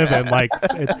day we live in. Like,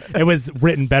 it was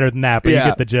written better than that, but you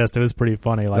get the gist. It was pretty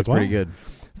funny. Like, That's pretty good.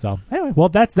 So anyway, well,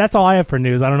 that's all I have for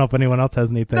news. I don't know if anyone else has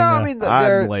anything. No, I mean,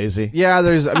 I'm lazy. Yeah,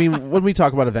 when we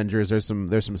talk about Avengers, there's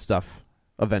some stuff.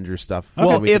 Avengers stuff.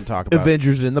 Well, we if can talk about.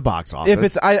 Avengers in the box office, If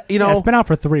it's it's been out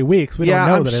for 3 weeks. We don't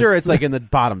know. I'm that sure it's like in the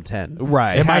bottom 10.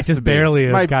 right, It might just barely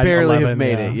have gotten barely 11, have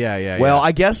made yeah. it. Yeah. Well,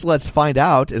 I guess let's find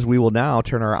out as we will now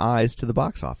turn our eyes to the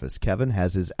box office. Kevin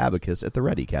has his abacus at the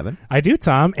ready. Kevin, I do,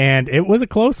 Tom, and it was a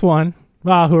close one.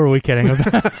 Well, who are we kidding?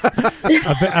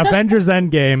 Avengers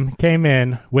Endgame came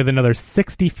in with another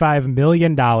 $65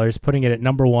 million, putting it at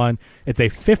number one. It's a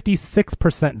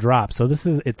 56% drop. So this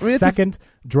is its second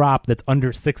drop that's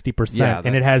under 60%,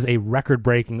 and it has a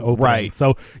record-breaking opening. Right.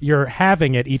 So you're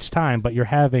having it each time, but you're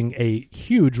having a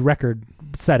huge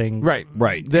record-setting. Right.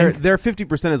 Their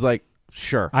 50% is like,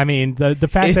 sure. I mean, the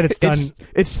fact that it's done...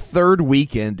 Its third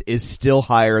weekend is still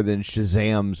higher than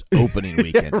Shazam's opening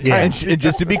weekend. Yeah. And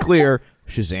just to be clear,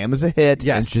 Shazam is a hit,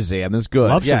 and Shazam is good.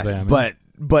 Love Shazam.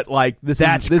 But like this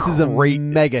is a great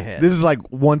mega hit. This is like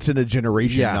once in a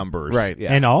generation numbers, right?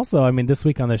 Yeah. And also, I mean, this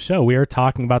week on the show, we are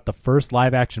talking about the first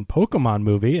live action Pokemon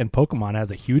movie, and Pokemon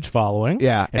has a huge following.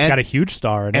 Yeah, it's got a huge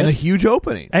star in it, and a huge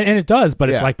opening, and it does.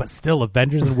 But it's but still,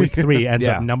 Avengers in week 3 ends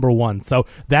up number one, so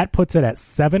that puts it at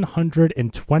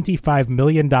 $725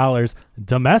 million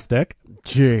domestic.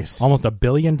 Jeez, almost $1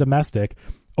 billion domestic.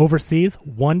 Overseas,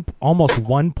 almost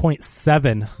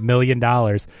 $1.7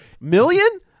 million. Million?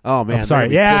 Oh man! I'm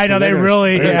sorry. Yeah, I know they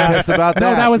really. Pissed about that.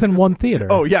 No, that was in one theater.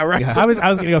 Oh yeah, right. I was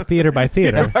going to go theater by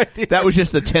theater. That was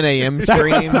just the 10 a.m.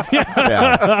 screen.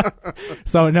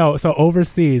 So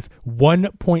overseas,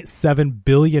 $1.7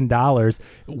 billion.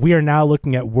 We are now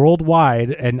looking at worldwide,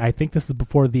 and I think this is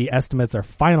before the estimates are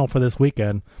final for this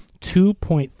weekend.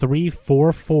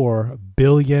 $2.344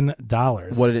 billion.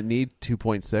 What did it need?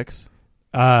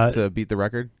 2.6 to beat the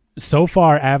record. So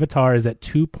far, Avatar is at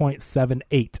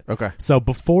 2.78. Okay. So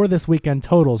before this weekend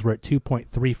totals, we're at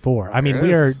 2.34. I mean,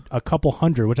 we are a couple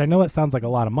hundred, which I know that sounds like a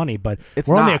lot of money, but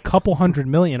we're only a couple $100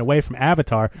 million away from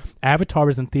Avatar. Avatar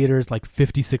was in theaters like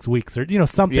 56 weeks or,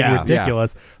 something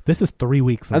ridiculous. Yeah. This is 3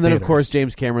 weeks in And then, theaters. of course,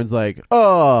 James Cameron's like,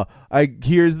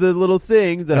 here's the little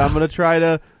thing that I'm going to try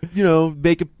to,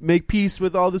 make peace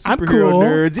with all the superhero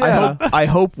nerds. Yeah. I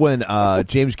hope when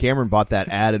James Cameron bought that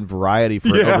ad in Variety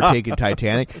for overtaking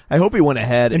Titanic, I hope he went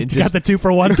ahead and just got the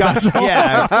 2-for-1 special.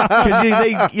 Yeah,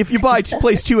 because if you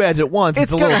place 2 ads at once,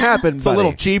 it's going to happen. It's a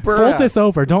little cheaper. Fold this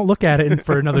over. Don't look at it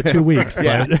for another 2 weeks.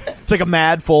 But. It's like a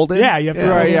mad folding. Yeah, you have to.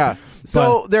 Right. Yeah.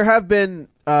 So there have been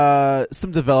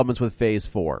some developments with Phase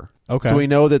 4. Okay. So we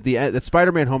know that that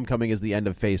Spider-Man: Homecoming is the end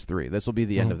of Phase 3. This will be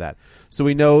the end of that. So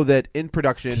we know that in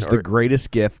production, it's the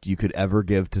greatest gift you could ever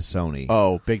give to Sony.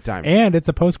 Oh, big time! And it's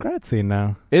a post-credit scene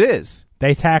now. It is.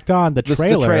 They tacked on the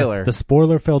trailer, the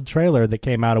spoiler-filled trailer that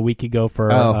came out a week ago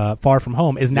for Far From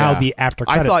Home is now the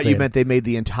after-credit scene. I thought you meant they made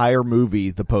the entire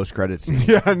movie the post-credit scene.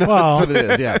 Yeah, no, that's what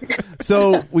it is. Yeah.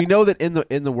 So we know that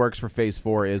in the works for Phase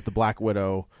 4 is the Black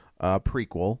Widow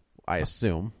prequel. I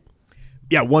assume.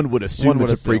 Yeah, one would assume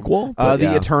it's a prequel.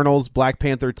 The Eternals, Black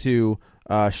Panther 2,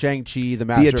 Shang-Chi, the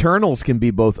Master. The Eternals can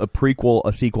be both a prequel,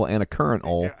 a sequel, and a current.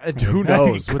 Who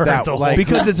knows with that?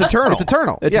 Because it's eternal. It's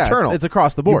eternal. It's eternal. It's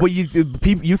across the board. But you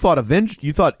thought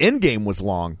Endgame was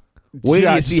long. Wait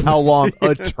till you see how long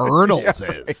Eternals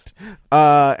is.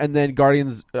 And then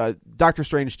Guardians, Doctor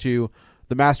Strange 2,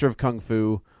 the Master of Kung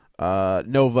Fu,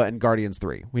 Nova, and Guardians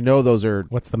 3. We know those are.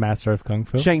 What's the Master of Kung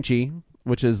Fu? Shang-Chi.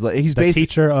 Which is he's the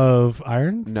teacher of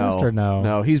Iron Fist or no?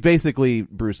 No, he's basically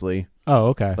Bruce Lee. Oh,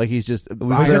 okay. Like he's just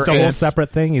just a whole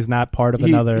separate thing. He's not part of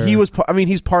another. He was. I mean,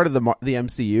 he's part of the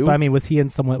MCU. But I mean, was he in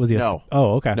someone? Was he? No.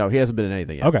 Oh, okay. No, he hasn't been in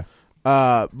anything yet. Okay.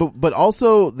 But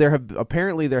also there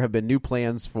have been new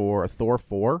plans for a Thor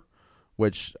 4,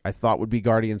 which I thought would be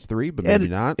Guardians 3, but maybe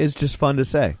not. It's just fun to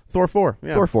say. Thor 4.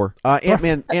 Yeah. Thor 4.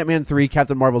 Ant-Man 3,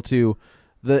 Captain Marvel 2.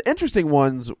 The interesting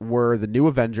ones were the New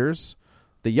Avengers,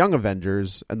 the Young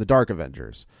Avengers, and the Dark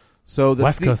Avengers. So the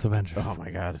West Coast Avengers. Oh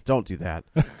my God! Don't do that.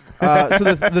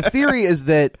 So the theory is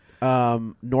that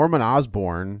Norman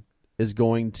Osborn is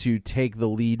going to take the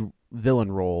lead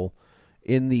villain role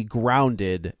in the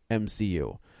grounded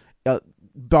MCU,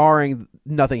 barring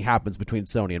nothing happens between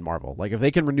Sony and Marvel. Like if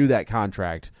they can renew that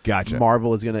contract, Gotcha.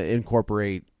 Marvel is going to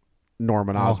incorporate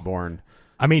Norman Osborn.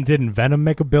 I mean, didn't Venom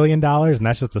make $1 billion and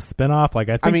that's just a spinoff? Like,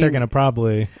 I think they're going to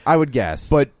probably. I would guess.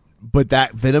 But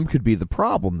that Venom could be the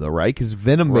problem, though, right? Because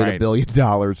Venom made $1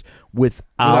 billion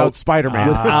without Spider-Man,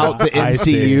 without the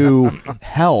MCU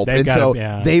help, They've and got so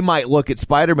to, they might look at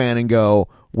Spider-Man and go,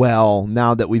 "Well,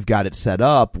 now that we've got it set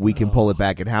up, we can pull it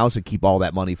back in house and keep all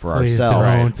that money for Please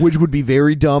ourselves," don't. which would be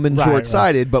very dumb and Right,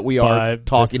 short-sighted. right. But we are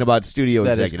talking about studio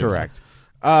that executives. is correct.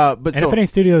 But And if any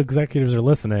studio executives are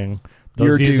listening, those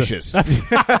You're views douches.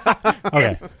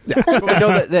 Okay. we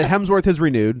know that Hemsworth is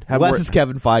renewed. Unless it's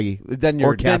Kevin Feige then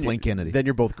you're or Kathleen Kennedy. Then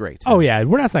you're both great. Oh, yeah.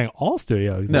 We're not saying all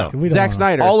studio No, executives. We don't Zack wanna-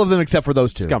 Snyder, all of them except for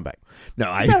those two. scumbag.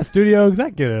 No, He's not a studio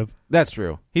executive. That's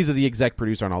true. He's the exec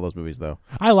producer on all those movies, though.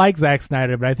 I like Zack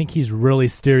Snyder, but I think he's really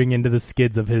steering into the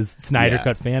skids of his Snyder Yeah.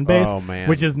 Cut fan base, Oh, man.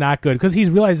 which is not good because he's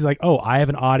realized, like, oh, I have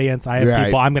an audience, I have Right.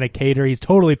 people, I'm going to cater. He's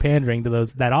totally pandering to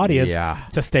that audience Yeah.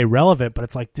 to stay relevant, but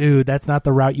it's like, dude, that's not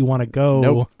the route you want to go.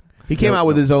 Nope. He came out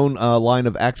with his own line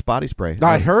of Axe body spray.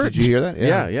 I heard. Did you hear that?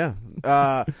 Yeah.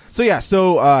 So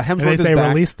Hemsworth And they is say back.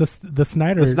 release the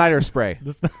Snyder. The Snyder spray.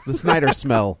 The Snyder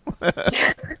smell.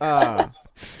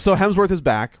 So Hemsworth is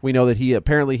back. We know that he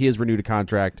has renewed a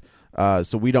contract.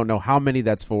 So we don't know how many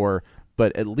that's for,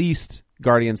 but at least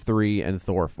Guardians 3 and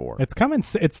Thor 4. It's coming.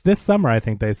 It's this summer, I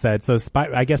think they said. So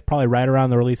I guess probably right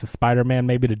around the release of Spider-Man,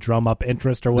 maybe to drum up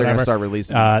interest or They're whatever. gonna start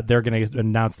releasing. They're going to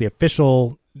announce the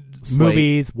official Slate.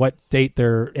 movies, what date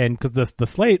they're in, because the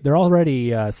slate they're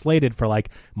already slated for like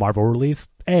Marvel release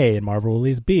A and Marvel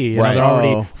release B. You know, Right. they're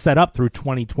already set up through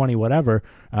 2020, whatever.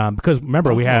 Because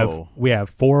remember, we have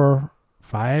 4,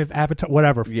 5 Avatar,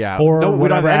 whatever. Yeah. 4. No, we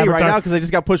don't have whatever any right Avatar- now because they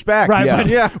just got pushed back. Right, Yeah. but,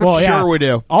 Yeah. well, yeah. Sure we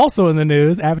do. Also in the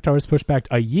news, Avatar was pushed back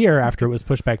a year after it was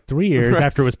pushed back 3 years, Right.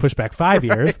 after it was pushed back 5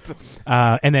 years.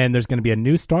 And then there's going to be a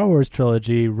new Star Wars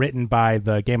trilogy written by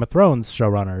the Game of Thrones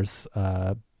showrunners,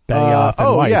 Benioff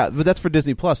and Weiss. yeah, but that's for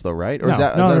Disney Plus, though, right? Or No, is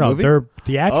that, no, is that no, a no. movie? Their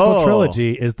theatrical Oh.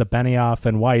 trilogy is the Benioff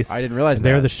and Weiss. I didn't realize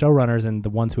They're that. the showrunners and the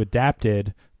ones who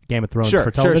adapted Game of Thrones Sure,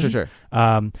 for sure, television. sure.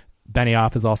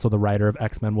 Benioff is also the writer of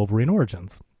X-Men Wolverine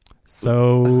Origins.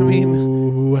 So,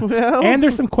 well. and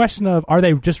there's some question of, are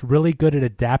they just really good at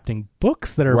adapting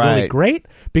books that are really Right. great?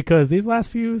 Because these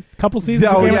last couple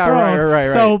seasons Oh, of Game yeah, of Thrones.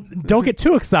 right. So don't get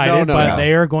too excited, No, but no.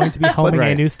 they are going to be homing a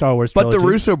right. new Star Wars But trilogy. the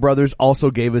Russo brothers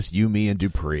also gave us Yumi and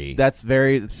Dupree. That's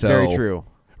very true.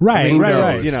 Right, I mean, right, who knows,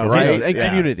 right. You know, Right? who knows? And Yeah.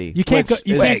 Community. You can't which go-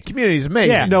 you is- can't- Wait, Community's amazing.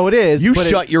 Yeah. No, it is. You but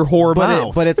shut your whore but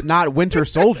mouth. but it's not Winter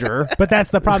Soldier. But that's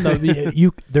the problem,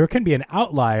 though. There can be an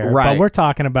outlier, Right. but we're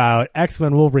talking about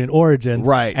X-Men Wolverine Origins,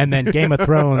 Right. and then Game of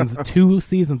Thrones, 2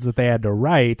 seasons that they had to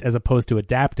write, as opposed to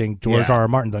adapting George Yeah. R. R.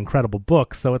 Martin's incredible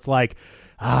books. So it's like,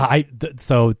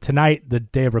 so tonight, the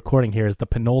day of recording here, is the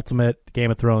penultimate Game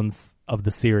of Thrones of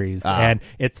the series, and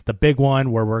it's the big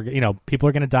one where people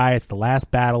are going to die. It's the last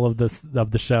battle of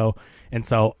the show, and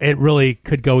so it really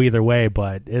could go either way.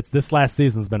 But this last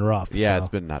season's been rough. Yeah, so. it's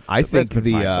been not. I think that's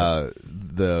been fine,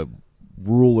 the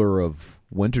ruler of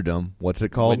Winterdom, what's it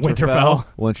called? Winterfell.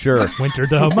 Well, sure.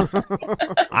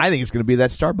 Winterdom. I think it's going to be that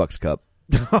Starbucks cup.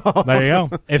 There you go.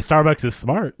 If Starbucks is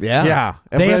smart. Yeah. yeah,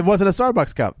 but it wasn't a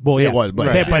Starbucks cup. Well, It yeah, was,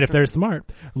 but- but if they're smart,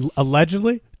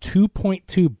 allegedly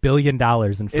 $2.2 billion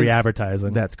in free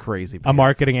advertising. That's crazy. A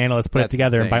marketing analyst put it That's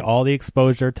together, and by insane. all the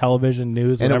exposure, television,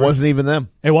 news, And whatever, it wasn't even them.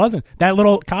 It wasn't. That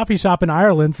little coffee shop in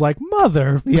Ireland's like,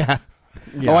 mother. Yeah.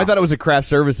 Oh, I thought it was a craft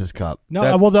services cup. No,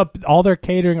 That's- well, all their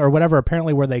catering or whatever,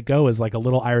 apparently where they go is like a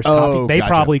little Irish Oh, coffee. They gotcha.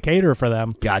 probably cater for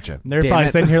them. Gotcha. They're Damn probably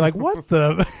it. sitting here like, what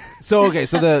the? So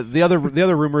the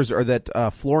other rumors are that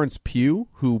Florence Pugh,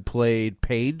 who played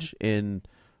Paige in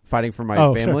Fighting for My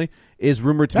Oh, Family, is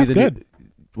rumored to That's be the good. new,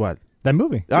 what? That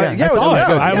movie. Yeah, That's it was all. good.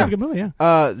 It Yeah. was a good movie,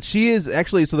 yeah. She is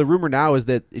actually. So the rumor now is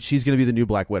that she's going to be the new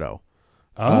Black Widow.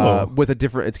 With a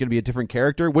different, it's going to be a different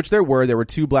character. Which there were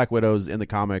 2 Black Widows in the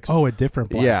comics. Oh, a different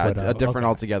Black Widow. a different Okay.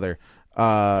 altogether.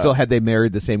 So had they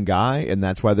married the same guy, and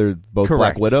that's why they're both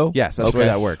Correct. Black Widow? Yes, that's the way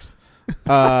that works.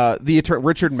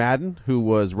 Richard Madden, who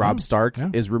was Rob Stark, yeah.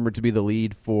 is rumored to be the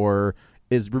lead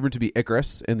is rumored to be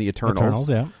Icarus in the Eternals.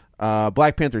 Eternals, yeah.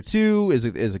 Black Panther 2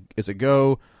 is a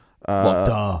go.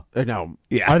 Well, duh. No.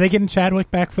 Yeah. Are they getting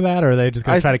Chadwick back for that, or are they just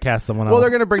going to try to cast someone else? Well, they're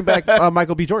going to bring back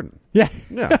Michael B. Jordan. Yeah.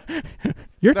 Yeah.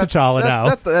 You're T'Challa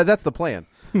now. That's the plan.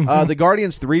 The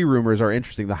Guardians 3 rumors are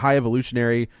interesting. The High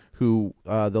Evolutionary, who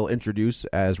they'll introduce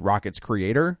as Rocket's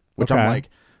creator, which I'm like,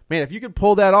 man, if you could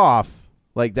pull that off,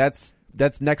 like that's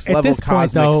next At level this cosmic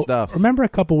point, though, stuff. Remember a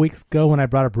couple weeks ago when I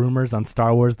brought up rumors on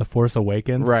Star Wars: The Force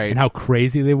Awakens, Right? And how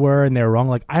crazy they were, and they were wrong.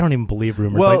 Like, I don't even believe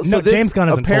rumors. Well, like, so no, James Gunn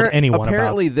hasn't told anyone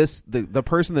apparently about. the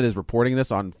person that is reporting this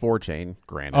on 4chan,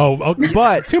 granted. Oh,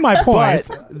 but to my point,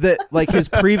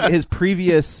 his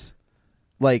previous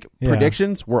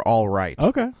predictions were all right.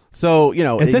 Okay. So,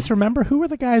 is this, remember, who were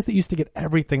the guys that used to get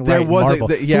everything there right was in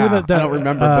Marvel? I don't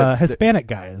remember. But Hispanic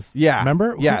guys. Yeah.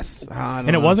 Remember? Yes.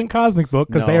 And it wasn't Cosmic Book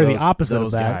because they are the opposite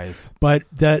of that. Guys. But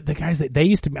the guys that they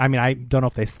used to, I mean, I don't know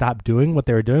if they stopped doing what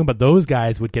they were doing, but those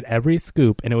guys would get every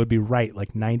scoop and it would be right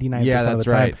like 99% of the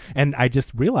time. Right. And I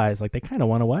just realized like they kind of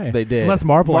went away. They did. Unless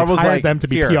Marvel's hired like, them to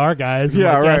be here. PR guys.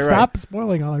 Yeah, like, right. Stop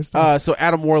spoiling all our stuff. So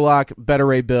Adam Warlock, Beta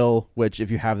Ray Bill, which if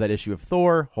you have that issue of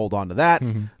Thor, hold on to that.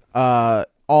 Mm-hmm.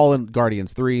 All in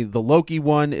Guardians 3. The Loki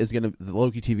one the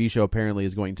Loki TV show apparently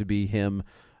is going to be him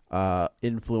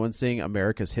influencing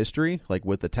America's history, like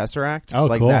with the Tesseract. Oh,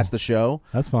 cool. That's the show.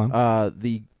 That's fun.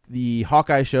 The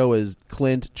Hawkeye show is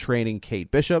Clint training Kate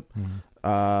Bishop.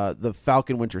 The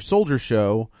Falcon Winter Soldier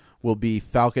show will be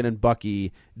Falcon and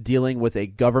Bucky dealing with a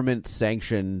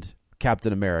government-sanctioned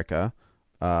Captain America.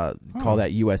 Call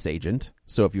that U.S. agent.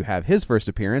 So if you have his first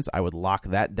appearance, I would lock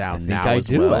that down now as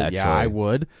well. Actually. Yeah, I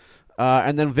would.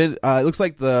 And then it looks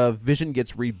like the Vision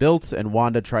gets rebuilt, and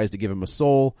Wanda tries to give him a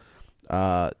soul.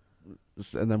 And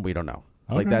then we don't know.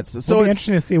 Okay. Like that's It'll so be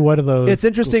interesting to see what are those. It's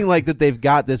interesting, like that they've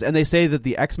got this, and they say that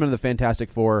the X-Men and the Fantastic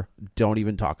Four don't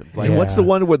even talk. Like, And what's the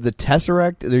one with the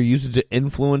Tesseract? They're used to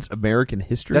influence American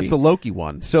history. That's the Loki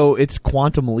one. So it's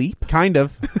Quantum Leap, kind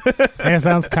of. And it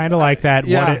sounds kind of like that.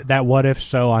 Yeah. that what if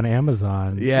show on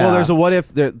Amazon. Yeah. Well, there's a what if.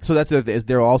 So that's the other thing, is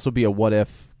there'll also be a what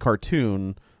if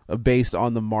cartoon based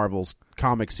on the Marvel's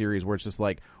comic series, where it's just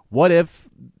like, what if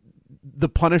the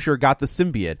Punisher got the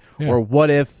symbiote, or what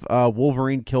if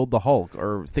Wolverine killed the Hulk,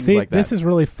 or things like that. This is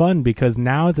really fun because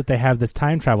now that they have this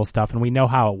time travel stuff and we know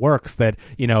how it works, that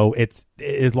it's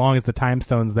as long as the time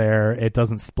stone's there, it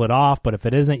doesn't split off. But if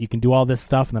it isn't, you can do all this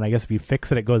stuff, and then I guess if you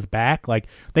fix it, it goes back. Like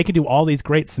they can do all these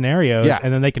great scenarios,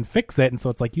 and then they can fix it, and so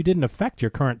it's like you didn't affect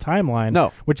your current timeline.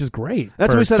 No, which is great.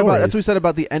 That's what we said stories. about. That's what we said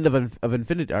about the end of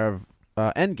Infinity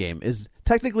Endgame. Is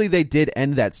technically they did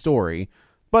end that story,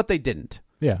 but they didn't.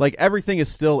 Yeah. Like everything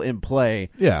is still in play.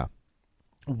 Yeah.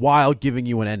 While giving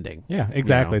you an ending. Yeah,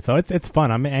 exactly. So it's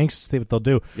fun. I'm anxious to see what they'll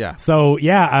do. Yeah. So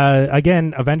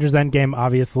again, Avengers Endgame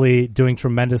obviously doing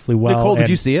tremendously well. Nicole, did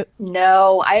you see it?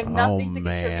 No, I have nothing to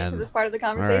man. contribute to this part of the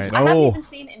conversation. All right. I haven't even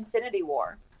seen Infinity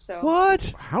War. So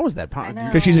What? How is that possible?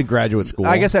 Because she's in graduate school.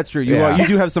 I guess that's true. You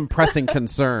do have some pressing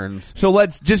concerns. So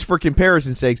let's, just for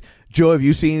comparison's sakes, Joe, have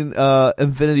you seen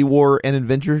Infinity War and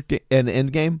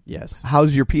Endgame? Yes.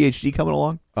 How's your PhD coming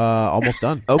along? Almost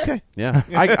done. Okay. Yeah.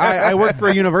 I work for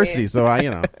a university, so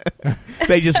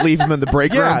They just leave him in the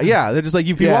break room. Yeah. They're just like,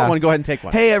 if you want one, go ahead and take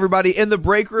one. Hey, everybody, in the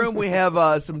break room, we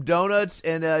have some donuts,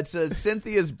 and it's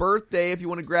Cynthia's birthday if you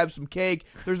want to grab some cake.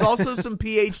 There's also some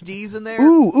PhDs in there.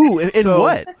 Ooh, in So,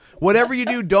 what? Whatever you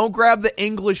do, don't grab the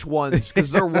English ones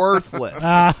because they're worthless.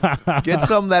 Get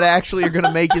some that actually are going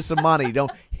to make you some money.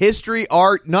 Don't history,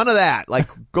 art, none of that. Like,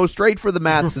 go straight for the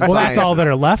maths and Well, sciences. that's all that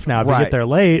are left now. If you Right. get there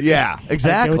late, Yeah,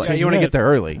 exactly. Yeah, you want to get there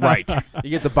early. Right. You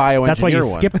get the bioengineer one. that's why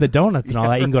you skip the donuts and all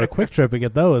that. You can go to Quick Trip and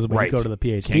get those when Right. you go to the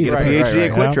PhD. Can't get a Right, PhD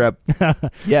right, at Quick Trip.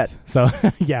 Yet. So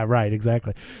yeah, right,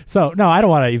 exactly. So no, I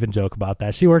don't want to even joke about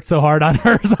that. She worked so hard on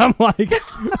hers. I'm like,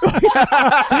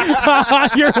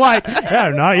 you're like,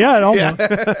 yeah, not yet.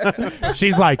 Almost.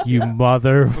 She's like, you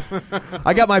mother.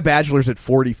 I got my bachelor's at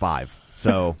 45,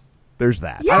 so there's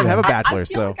that. Yeah, I don't have a I bachelor's,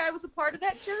 feel so like I was a part of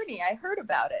that journey. I heard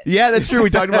about it. Yeah, that's true. We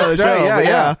talked about the That's show.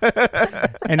 right, but yeah.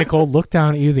 And Nicole looked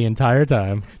down at you the entire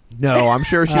time. No, I'm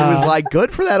sure she was like,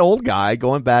 good for that old guy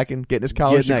going back and getting his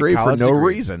college Getting that degree for college no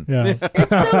degree. reason. Yeah. It's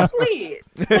so sweet.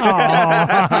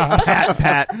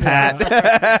 Pat.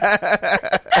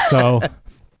 So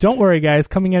don't worry, guys.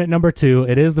 Coming in at number 2,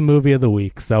 it is the movie of the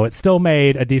week. So it still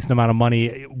made a decent amount of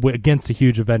money against a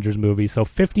huge Avengers movie. So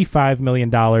 $55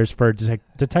 million for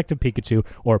Detective Pikachu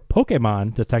or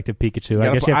Pokemon Detective Pikachu.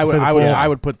 I guess you I have to say the full-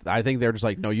 would put. I think they're just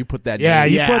like, no, you put that. Yeah,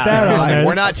 name. you put that on there.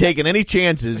 We're not taking any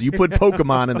chances. You put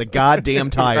Pokemon in the goddamn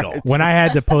title. When I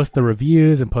had to post the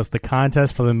reviews and post the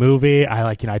contest for the movie,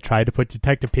 I tried to put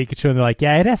Detective Pikachu, and they're like,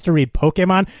 yeah, it has to read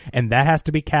Pokemon, and that has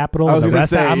to be capital. I was and the gonna rest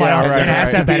say, I'm yeah, like, right, it has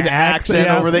right. to have Be an the accent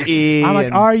yeah. over the E. I'm like,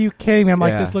 and- are you kidding me? I'm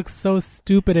like, Yeah. this looks so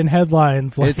stupid in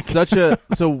headlines. Like, It's such a.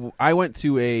 So I went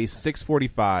to a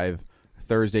 6:45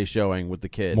 Thursday showing with the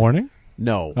kid. morning.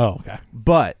 No. Oh, okay.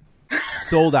 But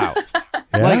sold out.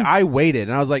 Yeah? Like I waited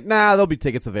and I was like, nah, there'll be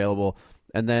tickets available.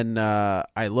 And then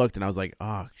I looked and I was like,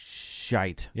 oh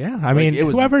shite. Yeah, I Like, mean, it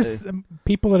was- whoever's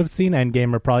people that have seen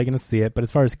Endgame are probably going to see it. But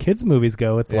as far as kids' movies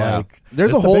go, it's Yeah. like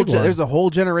There's this a the whole big one. there's a whole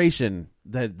generation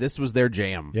that this was their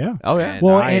jam. Yeah. Oh, yeah. And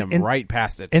Well, I and- am right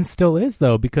past it. And still is,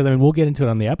 though, because, I mean, we'll get into it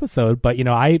on the episode, but,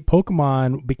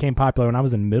 Pokemon became popular when I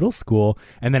was in middle school,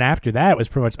 and then after that, it was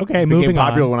pretty much, okay, Became moving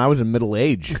popular on. when I was in middle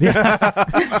age.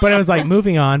 But it was like,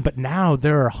 moving on, but now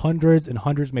there are hundreds and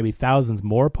hundreds, maybe thousands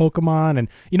more Pokemon, and,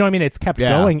 you know what I mean? It's kept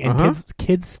Yeah. going, and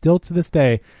kids still to this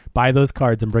day buy those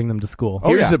cards and bring them to school.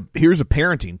 Here's a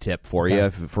parenting tip for you,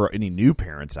 for any new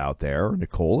parents out there, or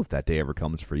Nicole, if that day ever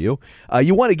comes for you.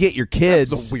 You want to get your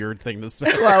kids. It's a weird thing to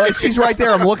say. Well, she's right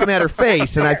there. I'm looking at her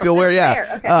face, and I feel where,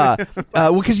 yeah. Fair,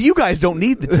 Because you guys don't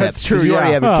need the tips. That's true, 'cause you already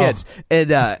yeah. have your Oh. kids, and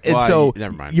Well, so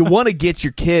never mind. you want to get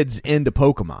your kids into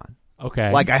Pokemon.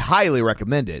 Okay. Like, I highly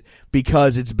recommend it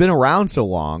because it's been around so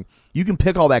long. You can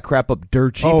pick all that crap up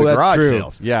dirt cheap Oh, at that's garage true.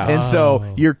 sales. Yeah. And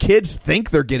so your kids think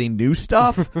they're getting new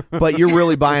stuff, but you're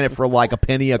really buying it for like a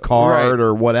penny a card Right.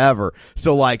 or whatever.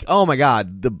 So like, oh my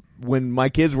God, when my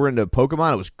kids were into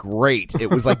Pokemon, it was great. It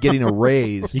was like getting a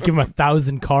raise. You give them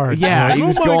 1,000 cards. Yeah, You're you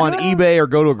like, just "Oh go my on God." eBay or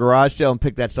go to a garage sale and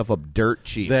pick that stuff up dirt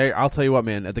cheap. I'll tell you what,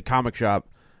 man. At the comic shop,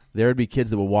 there would be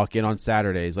kids that would walk in on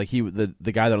Saturdays. Like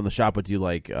the guy that owned the shop would do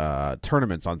like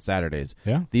tournaments on Saturdays.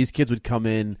 Yeah. These kids would come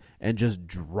in and just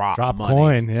drop money.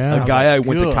 coin, yeah. A guy I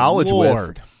went to "Good college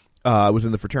Lord." with, I was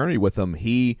in the fraternity with him.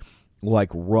 He like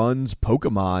runs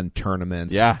Pokemon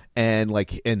tournaments. Yeah. and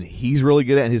he's really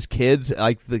good at it. His kids.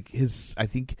 I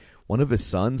think one of his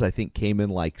sons, came in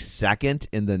like second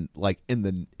in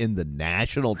the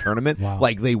national tournament. Wow.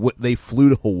 Like they flew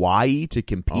to Hawaii to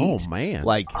compete. Oh, man.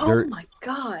 Like Oh they're my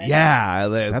god. yeah,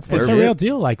 It's a real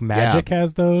deal. Like Magic Yeah.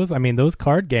 has those. I mean, those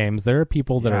card games. There are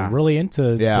people that Yeah. are really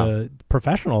into Yeah. the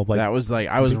professional. Like, That was like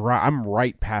I'm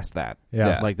right past that.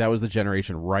 Yeah. Like that was the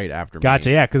generation right after me. gotcha.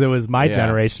 Yeah, because it was my Yeah.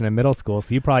 generation in middle school.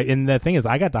 So you probably. And the thing is,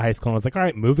 I got to high school and was like, all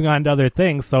right, moving on to other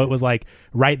things. So it was like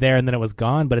right there, and then it was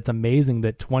gone. But it's amazing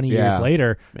that 20 years Yeah.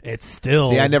 later, it's still.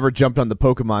 See, I never jumped on the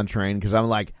Pokemon train because I'm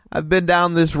like, I've been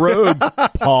down this road,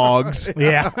 pogs.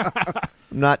 Yeah.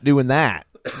 I'm not doing that.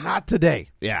 Not today.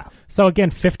 Yeah. So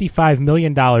again, $55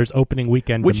 million opening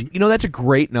weekend. Which, that's a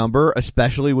great number,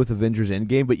 especially with Avengers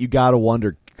Endgame, but you got to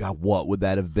wonder, God, what would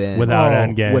that have been Without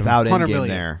Endgame. Without 100 Endgame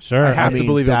million. there. Sure. I have to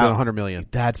believe it'll that- be 100 million.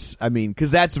 That's,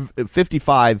 because that's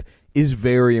 55 is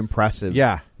very impressive.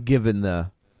 Yeah. Given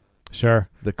the Sure.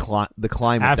 climate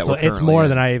Absolutely. that we're It's currently more in.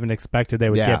 than I even expected they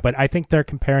would Yeah. get. But I think they're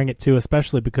comparing it to,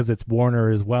 especially because it's Warner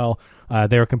as well,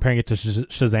 they were comparing it to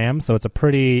Shazam. So it's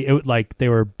they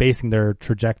were basing their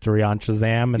trajectory on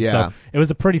Shazam. And Yeah. so it was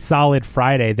a pretty solid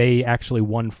Friday. They actually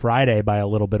won Friday by a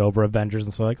little bit over Avengers.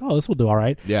 And so like, oh, this will do all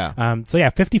right. Yeah.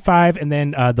 55. And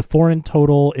then the foreign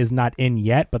total is not in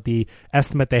yet, but the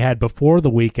estimate they had before the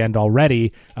weekend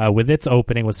already with its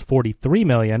opening was 43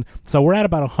 million. So we're at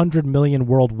about 100 million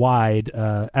worldwide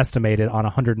estimated on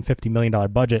a $150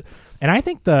 million budget. And I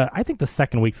think the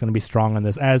second week's going to be strong on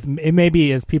this, as it may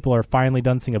be as people are finally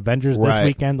done seeing Avengers this Right.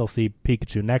 weekend. They'll see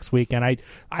Pikachu next week, and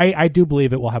I do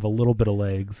believe it will have a little bit of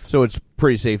legs. So it's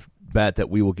pretty safe bet that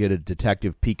we will get a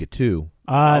Detective Pikachu.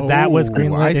 That was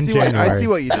greenlit in January. I see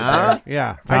what you did there.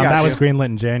 Yeah. I got that you. was greenlit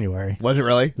in January. Was it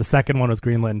really? The second one was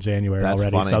greenlit in January That's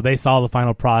already. funny. So they saw the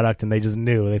final product and they just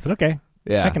knew. They said, okay,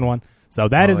 Yeah. second one. So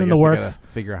that is I in the guess they works. gotta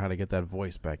figure out how to get that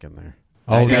voice back in there.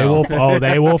 Oh, they will. Oh,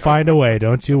 they will find a way.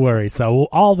 Don't you worry. So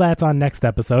all that's on next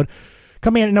episode.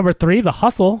 Coming in at number 3, The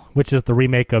Hustle, which is the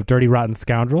remake of Dirty Rotten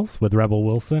Scoundrels with Rebel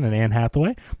Wilson and Anne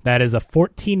Hathaway. That is a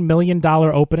 $14 million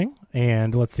opening.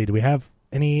 And let's see, do we have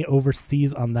any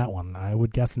overseas on that one? I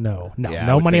would guess no. Yeah, I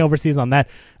No would money think- overseas on that.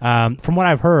 From what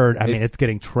I've heard, I mean, it's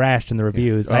getting trashed in the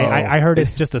reviews. I heard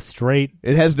it's just a straight.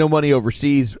 It has no money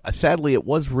overseas. Sadly, it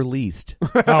was released.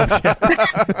 But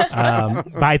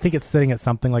I think it's sitting at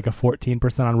something like a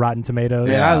 14% on Rotten Tomatoes.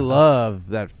 Yeah, I love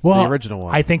that the original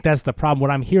one. I think that's the problem.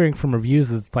 What I'm hearing from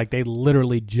reviews is like they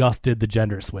literally just did the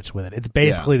gender switch with it. It's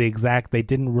basically the exact. They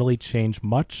didn't really change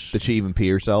much. Did she even pee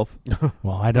herself?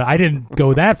 Well, I didn't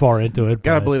go that far into it,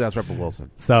 Gotta believe that's Rebel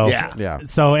Wilson. So Yeah.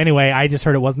 So anyway, I just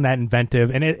heard it wasn't that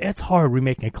inventive, and it's hard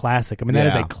remaking a classic. I mean, that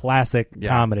is Yeah. a classic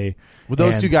comedy. With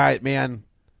those And- two guys, man,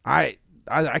 I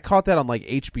caught that on like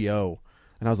HBO,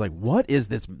 and I was like, "What is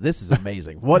this? This is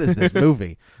amazing. What is this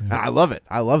movie?" And I love it.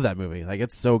 I love that movie. Like,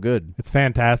 it's so good. It's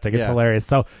fantastic. It's Yeah. hilarious.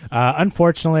 So,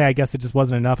 unfortunately, I guess it just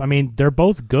wasn't enough. I mean, they're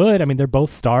both good. I mean, they're both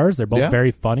stars. They're both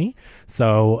very funny.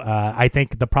 So, I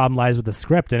think the problem lies with the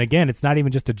script. And again, it's not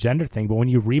even just a gender thing, but when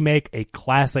you remake a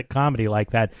classic comedy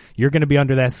like that, you're going to be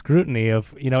under that scrutiny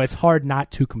of, it's hard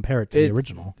not to compare it to the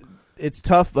original. It's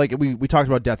tough. Like, we talked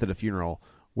about Death at a Funeral,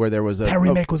 where there was That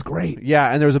remake was great.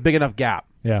 Yeah, and there was a big enough gap.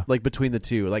 Yeah. Like, between the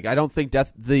two. Like, I don't think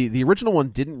the original one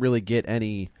didn't really get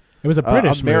any. It was a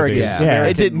British American. movie. Yeah.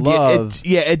 It didn't love.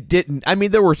 it didn't. I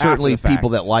mean, there were certainly After the people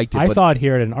fact. that liked it. I but saw it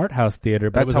here at an art house theater,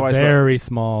 but That's it how was I a saw it. very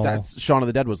small. That's Shaun of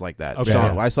the Dead was like that. Okay.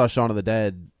 I saw Shaun of the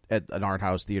Dead at an art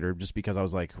house theater just because I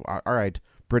was like, all right,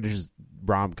 British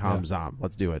rom-com zom,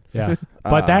 let's do it. Yeah.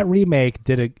 But that remake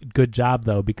did a good job,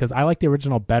 though, because I like the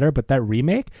original better, but that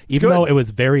remake, even good. though it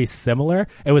was very similar,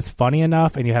 it was funny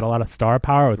enough, and you had a lot of star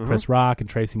power with Chris Rock and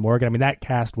Tracy Morgan. I mean, that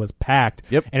cast was packed.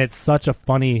 Yep. And it's such a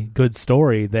funny, good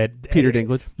story that... Peter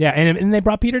Dinklage. Yeah, and they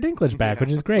brought Peter Dinklage back, which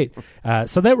is great.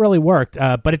 So that really worked,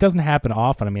 but it doesn't happen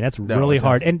often. I mean, that's really it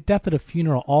hard. doesn't. And Death at a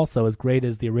Funeral, also, as great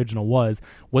as the original was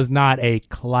not a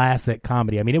classic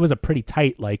comedy. I mean, it was a pretty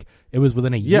tight, like, it was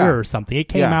within a year or something. It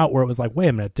came out where it was like, wait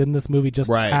a minute, didn't this movie just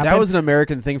happen? That was an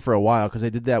American thing for a while because they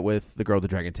did that with The Girl with the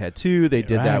Dragon Tattoo. They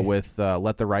did Right. that with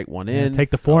Let the Right One In.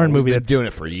 Take the foreign movie We've that's been doing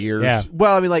it for years. Yeah.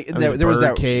 Well, I mean, like there was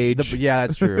that Birdcage. yeah,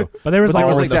 that's true. But there was like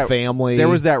All a with the Family. There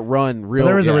was that run. But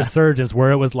there was a resurgence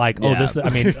where it was like, oh, Yeah. this. I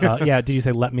mean, did you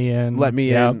say Let Me In? Let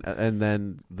Me Yeah. In, and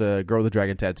then The Girl with the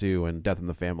Dragon Tattoo and Death in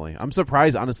the Family. I'm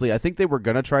surprised, honestly. I think they were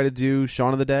gonna try to do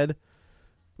Shaun of the Dead.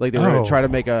 Like they were going to try to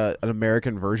make an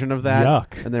American version of that.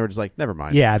 Yuck. And they were just like, never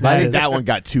mind. Yeah, I think that one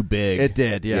got too big. It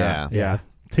did, yeah.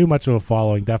 Too much of a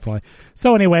following, definitely.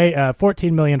 So anyway,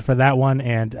 $14 million for that one,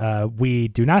 and we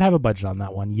do not have a budget on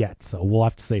that one yet, so we'll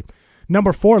have to see.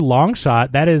 Number 4, Long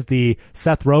Shot. That is the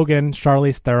Seth Rogen,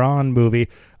 Charlize Theron movie.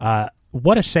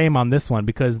 What a shame on this one,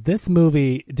 because this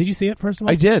movie... Did you see it, first of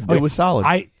all? I did. It was solid.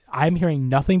 I'm hearing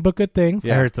nothing but good things.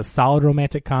 Yeah. I heard it's a solid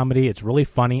romantic comedy. It's really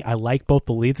funny. I like both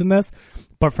the leads in this.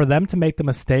 But for them to make the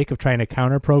mistake of trying to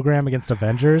counter program against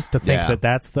Avengers, to think that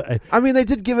that's the... I mean, they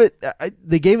did give it...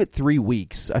 they gave it 3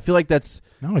 weeks. I feel like that's...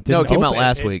 No, it didn't. No, it came out open.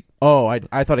 last week. Oh, I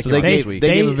thought it So came out they this gave, week.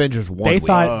 they gave Avengers 1 They week.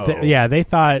 thought, Whoa. they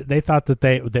thought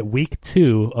that week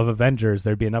 2 of Avengers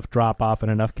there'd be enough drop off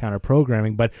and enough counter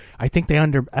programming, but I think they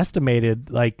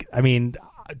underestimated. Like, I mean,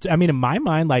 in my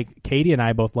mind, like Katie and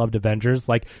I both loved Avengers.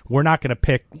 Like, we're not going to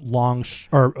pick Long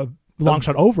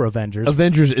Shot over Avengers.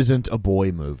 Avengers isn't a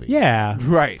boy movie. Yeah,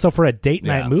 Right. So for a date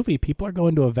night Yeah. movie, people are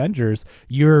going to Avengers.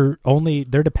 They're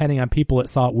depending on people that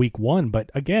saw it week 1. But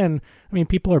again, I mean,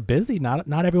 people are busy.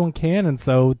 Not everyone can, and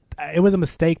so it was a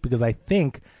mistake because I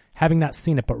think, having not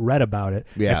seen it but read about it,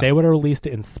 Yeah. if they would have released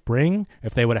it in spring,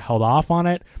 if they would have held off on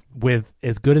it, with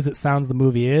as good as it sounds the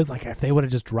movie is, like if they would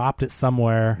have just dropped it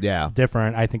somewhere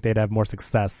different, I think they'd have more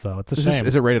success. So it's a shame.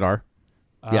 Is it rated R?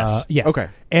 Yes. Yes. Okay.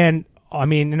 And I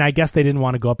mean, and I guess they didn't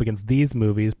want to go up against these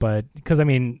movies, but because I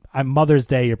mean, on Mother's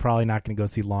Day, you're probably not going to go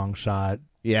see Long Shot.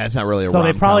 Yeah, it's not really a So they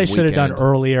rom-com probably should have done weekend.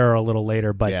 earlier or a little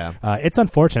later, but it's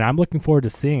unfortunate. I'm looking forward to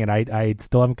seeing it. I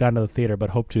still haven't gotten to the theater, but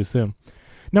hope to soon.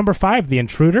 Number 5, The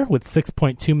Intruder with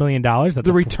 $6.2 million. That's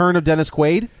The return of Dennis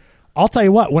Quaid? I'll tell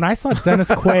you what, when I saw Dennis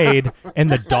Quaid in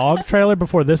the dog trailer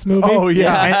before this movie,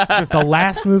 the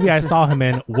last movie I saw him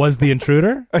in was The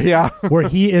Intruder. Yeah. Where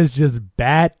he is just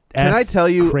bad. Can I tell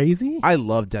you, crazy? I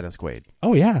love Dennis Quaid.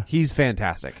 Oh, yeah. He's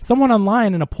fantastic. Someone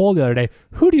online in a poll the other day,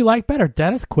 who do you like better,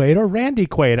 Dennis Quaid or Randy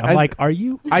Quaid? I'm like, are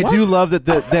you? I what? do love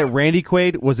that Randy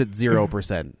Quaid was at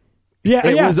 0%. Yeah,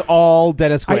 It was all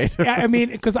Dennis Quaid. I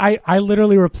mean, because I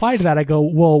literally replied to that. I go,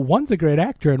 well, one's a great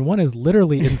actor and one is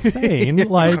literally insane.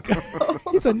 Like,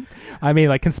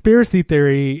 like conspiracy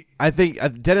theory. I think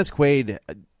Dennis Quaid,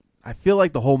 I feel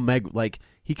like the whole Meg, like,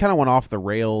 he kind of went off the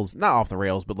rails, not off the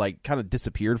rails, but like kind of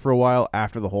disappeared for a while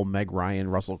after the whole Meg Ryan,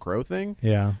 Russell Crowe thing.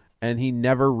 Yeah. And he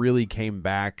never really came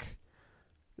back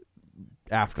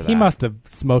after that. He must have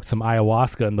smoked some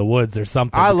ayahuasca in the woods or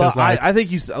something. I think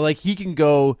he's like, he can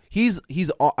go, he's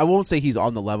I won't say he's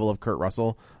on the level of Kurt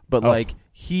Russell, but like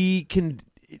he can,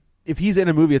 if he's in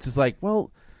a movie, it's just like,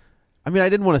 well, I mean, I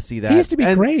didn't want to see that. He used to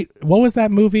be great. What was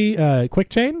that movie? Quick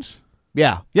Change?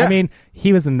 Yeah. I mean,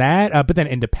 he was in that, but then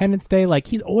Independence Day, like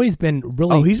he's always been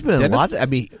really. Oh, he's been in Dennis- lots. I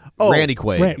mean, Randy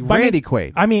Quaid. Randy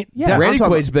Quaid. I mean, yeah. Randy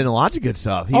Quaid's been in lots of good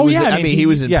stuff. He was, yeah, I mean, he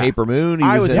was in yeah. Paper Moon.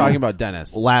 I was in talking about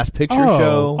Dennis. Last Picture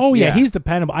Show. Oh, yeah, Yeah. he's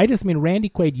dependable. I just mean Randy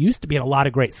Quaid used to be in a lot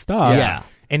of great stuff. Yeah.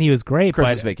 And he was great.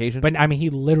 Christmas but, Vacation. But, I mean, he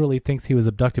literally thinks he was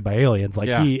abducted by aliens. Like,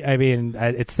 Yeah.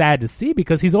 it's sad to see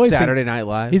because he's always Saturday Night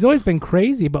Live. He's always been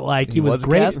crazy, but, like, he was a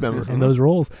great cast member. in those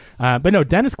roles. But, no,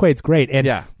 Dennis Quaid's great. And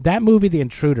that movie, The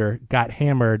Intruder, got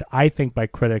hammered, I think, by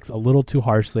critics a little too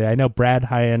harshly. I know Brad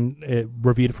Hyan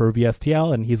reviewed it for Review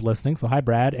STL, and he's listening, so hi,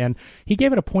 Brad. And he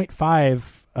gave it a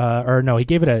 0.5, he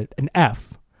gave it an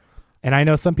F. And I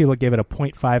know some people gave it a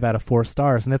 0.5 out of 4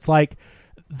 stars. And it's like,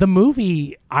 the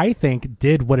movie, I think,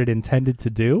 did what it intended to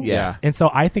do. Yeah. And so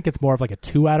I think it's more of like a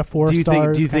 2 out of 4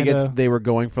 stars. Do you think they were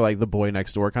going for like the Boy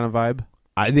Next Door kind of vibe?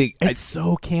 I think it's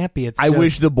so campy. I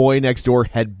wish The Boy Next Door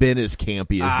had been as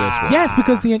campy as this one. Yes,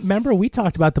 because remember we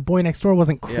talked about The Boy Next Door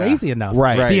wasn't crazy enough.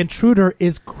 Right. The Intruder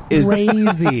is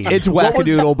crazy. It's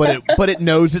wackadoodle, but it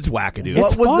knows it's wackadoodle.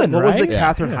 It's fun, what was the right?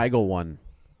 Katherine Heigl one?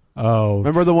 Oh,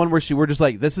 remember the one where we're just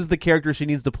like, this is the character she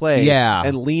needs to play,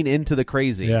 and lean into the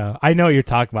crazy. Yeah, I know what you're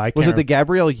talking about. Was it the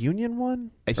Gabrielle Union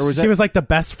one? Or was she was like the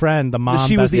best friend, the mom.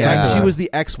 She was the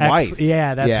ex-wife.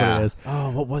 Yeah, that's what it is.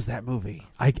 Oh, what was that movie?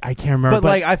 I can't remember. But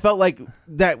like, I felt like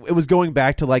that it was going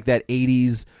back to like that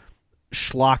 80s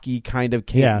schlocky kind of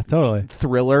totally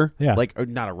thriller. Yeah, like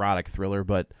not erotic thriller,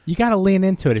 but you got to lean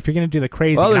into it if you're going to do the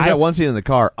crazy. Oh, there's that one scene in the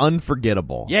car,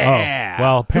 unforgettable. Yeah. Oh,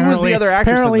 well, apparently, who was the other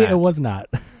actress? Apparently, in that? it was not.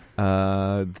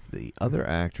 The other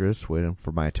actress, waiting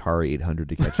for my Atari 800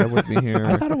 to catch up with me here.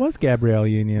 I thought it was Gabrielle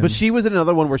Union, but she was in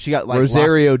another one where she got like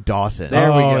Rosario Dawson.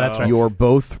 There we go. That's right. You're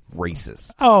both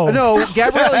racist. Oh no,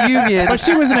 Gabrielle Union. But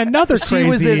she was in another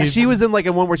crazy. She was in like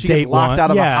a one where she gets locked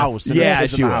out of a house. And yeah,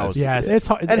 she was. House. Yes, it's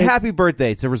hard. And happy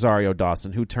birthday to Rosario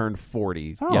Dawson, who turned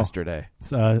 40 yesterday.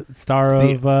 Star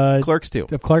of Clerks 2.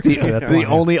 Of Clerks 2. That's the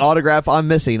only autograph I'm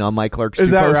missing on my Clerks 2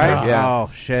 Is that poster. right? Yeah.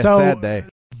 Oh shit! Sad day.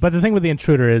 But the thing with The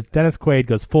Intruder is Dennis Quaid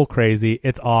goes full crazy.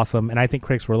 It's awesome. And I think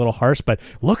critics were a little harsh, but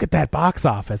look at that box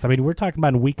office. I mean, we're talking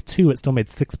about in week 2, it still made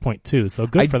 6.2. So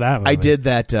good for that movie. I did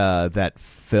that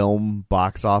film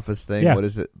box office thing. Yeah. What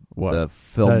is it? What? The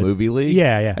Film Movie League?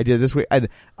 Yeah. I did this week.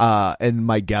 And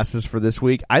my guesses for this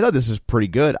week, I thought this was pretty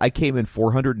good. I came in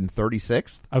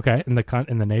 436th. Okay. In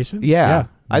the nation? Yeah.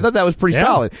 I thought that was pretty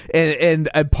solid. And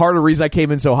part of the reason I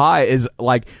came in so high is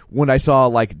like when I saw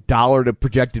like dollar to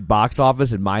projected box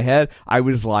office in my head, I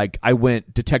was like, I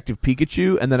went Detective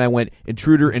Pikachu and then I went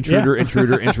Intruder.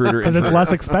 Because it's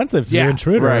less expensive to do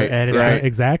Intruder. Right. And it's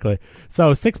exactly.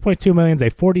 So 6.2 million is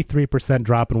a 43%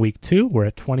 drop in week 2. We're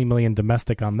at 20 million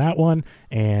domestic on that one.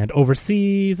 And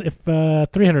overseas, if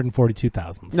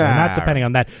 342,000. So not depending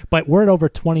on that. But we're at over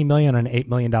 20 million on an $8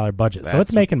 million budget. So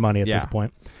it's making money at this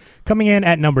point. Coming in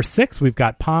at number 6, we've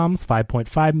got Palms,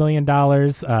 $5.5 million.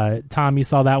 Tom, you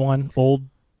saw that one?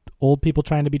 Old people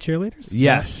trying to be cheerleaders?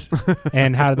 Yes.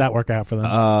 And how did that work out for them?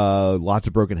 Lots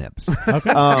of broken hips.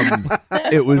 Okay.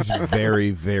 It was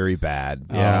very, very bad.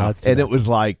 Yeah. And it was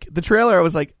like, the trailer, I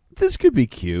was like, this could be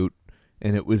cute.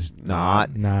 And it was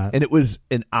not. And it was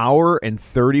an hour and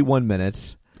 31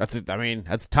 minutes. That's it. I mean,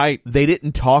 that's tight. They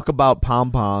didn't talk about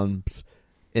pom-poms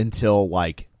until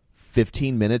like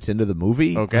 15 minutes into the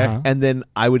movie. Okay. And then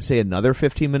I would say another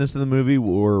 15 minutes of the movie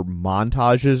were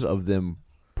montages of them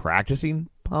practicing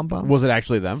pom-poms. Was it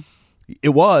actually them? It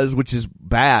was, which is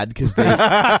bad because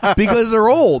they're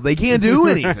old. They can't do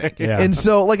anything. And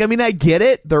so, like, I mean, I get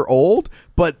it. They're old,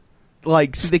 but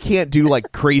like, so they can't do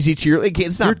like crazy cheer.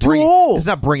 It's not You're too old. It's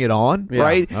not Bring It On,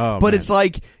 right? Oh, but man. it's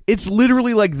like, it's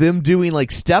literally like them doing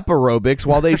like step aerobics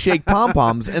while they shake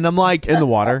pom-poms. And I'm like, in the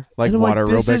water, like water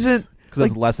this aerobics. isn't Because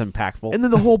it's less impactful. And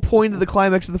then the whole point of the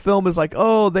climax of the film is like,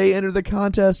 oh, they entered the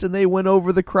contest and they went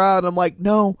over the crowd. I'm like,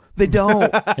 no, they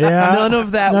don't. None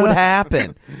of that would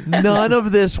happen. None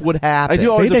of this would happen. I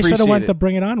do always they should have appreciate went it. the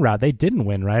Bring It On route. They didn't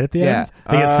win, right, at the end?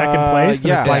 They get second place.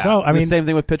 And it's like, oh, I mean, the same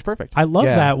thing with Pitch Perfect. I love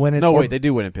that when it's... No, wait, they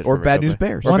do win in Pitch Or Perfect. Bad News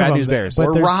Bears. Or One of Bad them, News Bears. but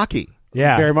Or there's- Rocky.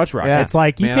 Yeah, very much right. It's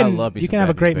like you Man, I can love me you some can have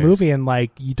a Bad great News Bears. movie and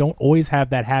like you don't always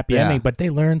have that happy ending, but they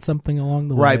learn something along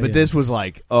the way. Right, but this was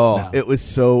like, it was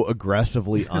so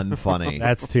aggressively unfunny.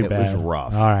 That's too bad. It was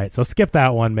rough. All right, so skip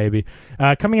that one maybe.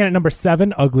 Coming in at number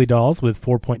 7, Ugly Dolls with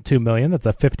 4.2 million. That's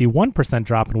a 51%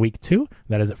 drop in week 2.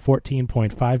 That is at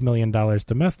 $14.5 million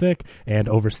domestic, and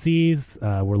overseas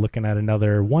we're looking at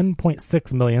another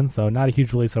 1.6 million. So not a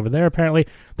huge release over there. Apparently,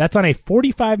 that's on a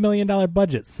 $45 million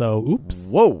budget. So oops,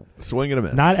 Whoa, swing and a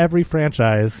miss. not every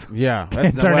franchise. Yeah,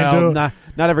 that's turn into-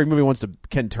 not every movie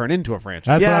can turn into a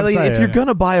franchise. That's what I'm like, saying. if you're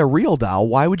gonna buy a real doll,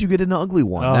 why would you get an ugly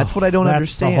one? That's what I don't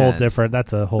understand. That's a whole different.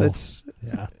 That's a whole.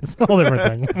 Yeah, it's a whole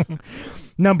different thing.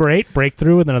 Number 8,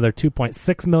 Breakthrough with another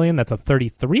 $2.6 million. That's a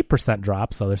 33%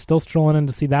 drop, so they're still strolling in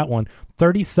to see that one.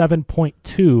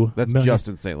 37.2 That's million. just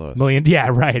in St. Louis. Million. Yeah,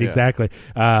 right, exactly.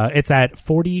 It's at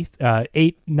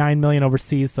 9 million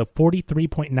overseas, so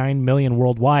 43.9 million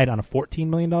worldwide on a $14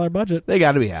 million budget. They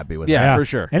got to be happy with Yeah, that. for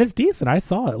sure. And it's decent. I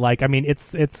saw it. Like, I mean,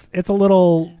 it's a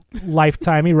little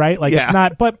lifetimey, right? Like, Yeah. it's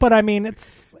not, but I mean,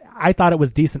 I thought it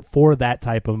was decent for that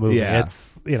type of movie. Yeah. It's,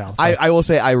 so. I will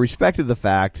say I respected the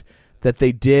fact that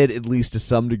they did, at least to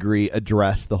some degree,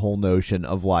 address the whole notion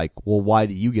of like, well, why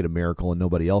do you get a miracle and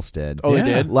nobody else did? Oh, Yeah.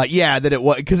 they did? Like, yeah, that it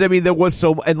was, because I mean, there was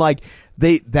so, and like,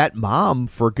 that mom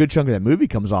for a good chunk of that movie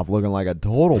comes off looking like a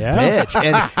total Yeah. bitch,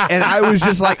 and I was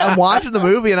just like, I'm watching the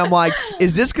movie and I'm like,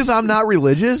 is this because I'm not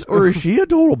religious or is she a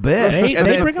total bitch?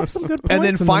 They bring up some good points. And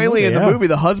then finally in the yeah. movie,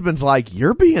 the husband's like,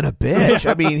 "You're being a bitch."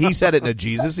 I mean, he said it in a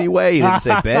Jesus-y way. He didn't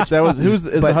say bitch. That was is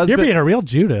the You're husband? being a real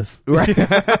Judas. Right.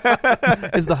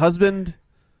 Is the husband?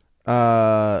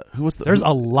 What's the? There's a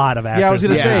lot of actors. Yeah, I was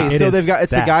gonna Yeah. say. It So is they've got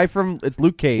it's the stacked. guy from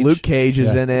Luke Cage. Luke Cage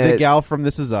is in it. The gal from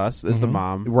This Is Us is the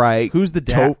mom. Right. Who's the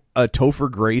dad? Topher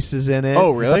Grace is in it.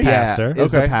 Oh, really? The Yeah, pastor.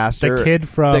 is the Okay. pastor.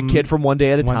 The kid from One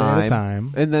Day at a One Day Time. at a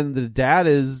Time. And then the dad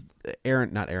is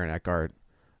not Aaron Eckhart.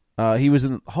 He was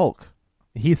in Hulk.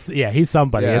 He's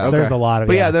somebody. Yeah, There's okay. a lot of.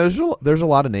 But yeah, there's a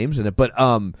lot of names in it. But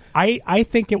I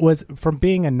think it was, from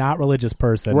being a not religious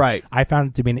person, Right. I found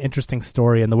it to be an interesting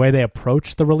story, and the way they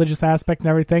approach the religious aspect and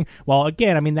everything. Well,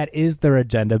 again, I mean, that is their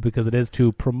agenda because it is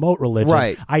to promote religion.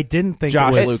 Right. I didn't think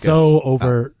Josh it was Lucas. so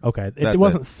over. Okay, That's it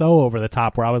wasn't so over the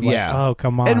top where I was like, yeah. oh,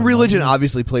 come on. And religion Like,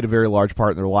 obviously played a very large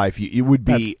part in their life. It would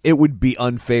be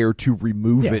unfair to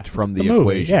remove Yeah, it from it's the the movie.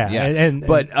 equation. Yeah, and-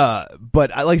 but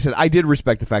like I said, I did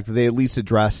respect the fact that they at least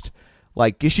addressed.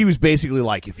 Like, 'cause she was basically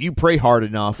like, if you pray hard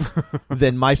enough,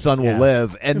 then my son will Yeah.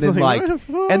 live. And It's then like, what the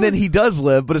fuck? and then he does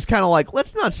live, but it's kind of like,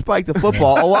 let's not spike the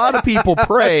football. A lot of people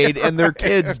prayed and their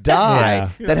kids die.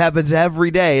 Yeah. That happens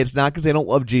every day. It's not because they don't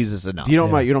love Jesus enough. Do you know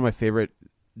what my favorite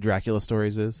Dracula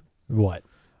stories is? what?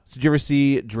 So did you ever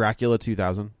see Dracula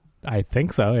 2000? I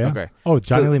think so. Yeah. Okay. Oh,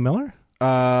 Johnny So- Lee Miller.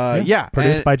 Yeah.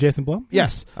 Produced and- by Jason Blum.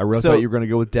 Yes. I really So- thought you were going to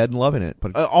go with Dead and Loving It.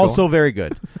 But also very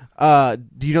good.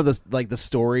 Do you know the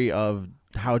story of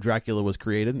how Dracula was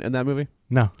created in that movie?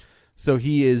 No. So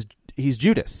he's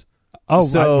Judas. Oh,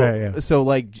 so right, yeah. so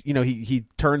like, you know, he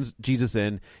turns Jesus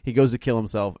in, he goes to kill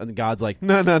himself, and God's like,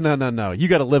 no, you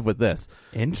got to live with this.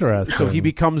 Interesting. So he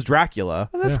becomes Dracula,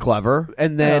 that's clever.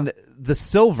 and then the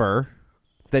silver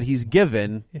that he's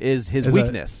given is his Is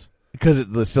weakness. Because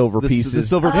the silver pieces. The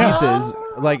silver pieces,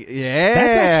 like, yeah,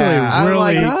 That's actually I'm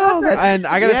really. like, oh, that's, and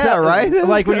I gotta yeah, say, right?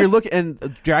 like when you're looking,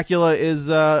 and Dracula is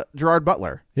Gerard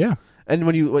Butler, yeah. and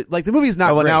when you like the movie's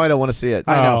not Oh, well, great. now I don't want to see it.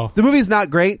 I know Oh. the movie's not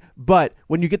great, but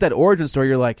when you get that origin story,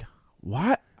 you're like,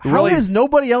 what? How Really- has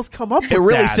nobody else come up with It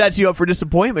really that? sets you up for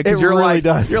disappointment because It you're really like,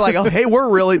 does. you're like, oh, hey,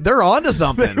 they're on to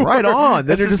something. Right on.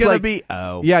 This you're is just going to like, be,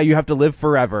 oh. Yeah, you have to live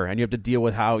forever, and you have to deal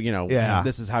with how, you know, Yeah.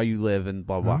 this is how you live, and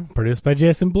blah blah. Produced by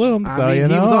Jason Blum. So, I mean, you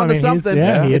know, he was on to he's- something.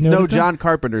 Yeah, he It's knew no his thing. John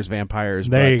Carpenter's vampires.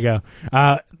 There but you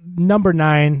go. Number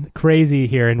 9, crazy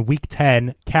here in week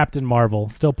 10, Captain Marvel,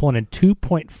 still pulling in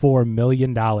 $2.4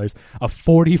 million, a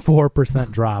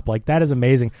 44% drop. Like, that is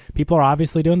amazing. People are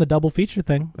obviously doing the double feature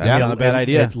thing. That's not a bad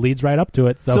idea. It leads right up to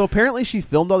it. So apparently she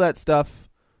filmed all that stuff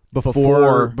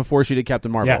before she did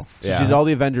Captain Marvel. Yes. She Yeah. did all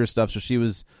the Avengers stuff, so she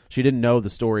didn't know the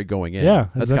story going in. yeah,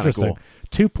 that's it's kind of interesting. cool.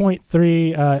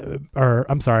 2.3,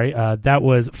 that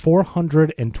was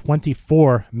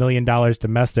 $424 million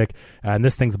domestic, and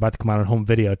this thing's about to come out on home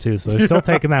video too, so they're still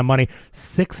taking that money.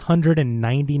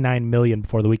 $699 million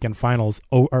before the weekend finals,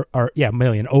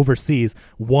 million overseas,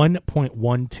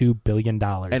 $1.12 billion.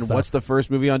 And So, what's the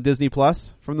first movie on Disney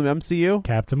Plus from the MCU?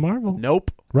 Captain Marvel?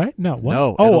 Nope. Right? No. What?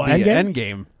 No. Oh, it'll be Endgame?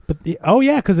 Endgame. But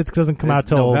because it doesn't come out It's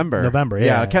till November. November. Yeah,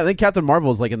 Yeah. I think Captain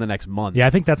Marvel is like in the next month. Yeah, I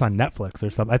think that's on Netflix or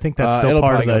something. I think that's still It'll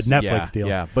part of probably the go- Netflix deal.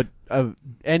 Yeah, but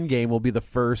Endgame will be the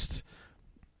first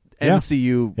Yeah.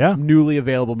 MCU Yeah. newly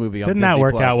available movie on Didn't Disney that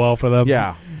work Plus. out well for them?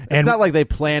 Yeah. And- It's not like they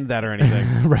planned that or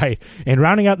anything. Right. And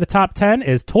rounding out the top 10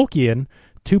 is Tolkien,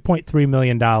 $2.3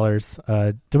 million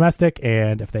domestic.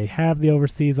 And if they have the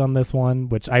overseas on this one,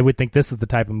 which I would think this is the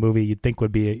type of movie you'd think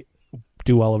would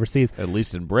do well overseas. At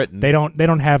least in Britain. They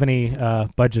don't have any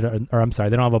budget, or I'm sorry,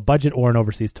 they don't have a budget or an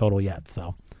overseas total yet.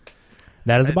 So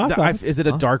that is the box office. Is it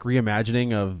a dark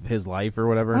reimagining of his life or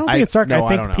whatever? I don't think it's dark. no, I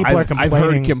think don't know. people are I've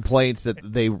complaining. heard complaints that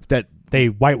they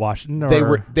whitewashed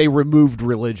it. they removed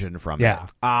religion from Yeah. it.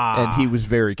 And he was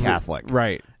very Catholic.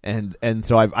 Right. And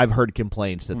so I've heard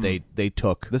complaints that they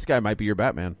took This guy might be your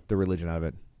Batman. the religion out of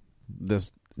it.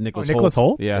 This Nicholas Nicholas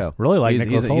Hoult? Yeah. Really like he's,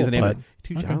 Nicholas he's an Hoult, image.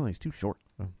 but- I don't know, he's too short.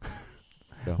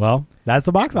 Well, that's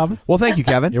the box office. Well, thank you,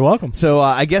 Kevin. You're welcome. So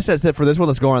I guess that's it for this one.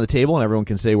 Let's go around the table and everyone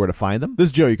can say where to find them. This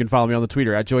is Joe. You can follow me on the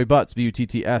Twitter at Joey Butts,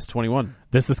 BUTTS21.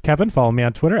 This is Kevin. Follow me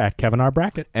on Twitter at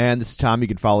KevinRBrackett. And this is Tom. You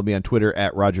can follow me on Twitter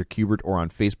at Roger Kubert or on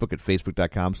Facebook at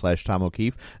Facebook.com/Tom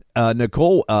O'Keefe.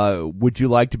 Nicole, would you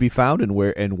like to be found and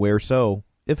where so,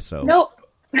 if so? Nope.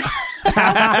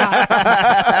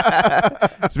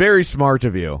 It's very smart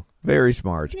of you. Very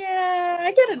smart. Yeah,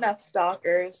 I get enough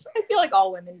stalkers. I feel like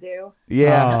all women do.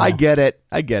 Yeah, I get it.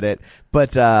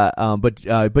 But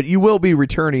you will be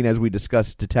returning as we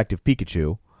discuss Detective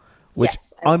Pikachu, which,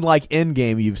 Yes, unlike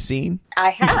Endgame, you've seen.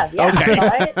 I have,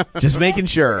 yeah. Okay. Just making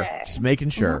sure. Okay. Just making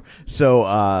sure.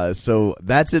 So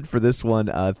that's it for this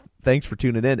one. Thanks for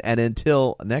tuning in, and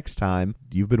until next time,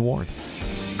 you've been warned.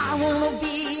 I wanna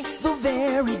be the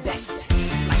very best,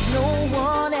 like no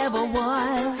one ever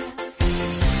was.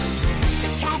 To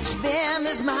catch them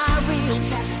is my real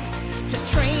test. To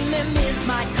train them is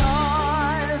my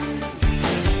cause.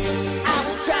 I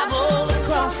will travel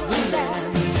across the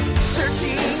land,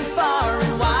 searching far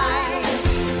and wide.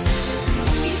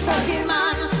 Each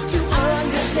Pokemon to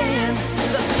understand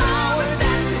the power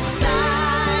that's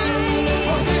inside.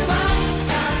 Pokemon,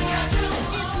 gotta catch 'em,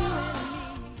 it's you and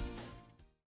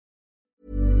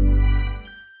me.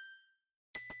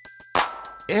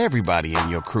 Everybody in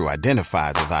your crew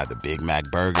identifies as either Big Mac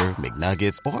Burger,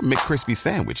 McNuggets, or McCrispy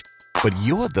Sandwich. But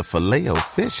you're the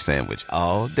Filet-O-Fish Sandwich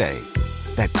all day.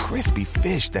 That crispy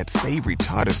fish, that savory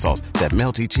tartar sauce, that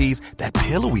melty cheese, that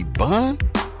pillowy bun.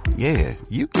 Yeah,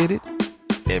 you get it.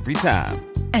 Every time.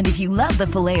 And if you love the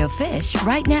Filet-O-Fish,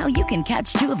 right now you can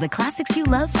catch two of the classics you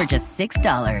love for just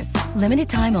 $6. Limited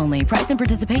time only. Price and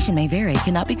participation may vary.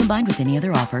 Cannot be combined with any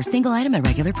other offer. Single item at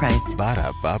regular price.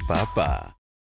 Ba-da-ba-ba-ba.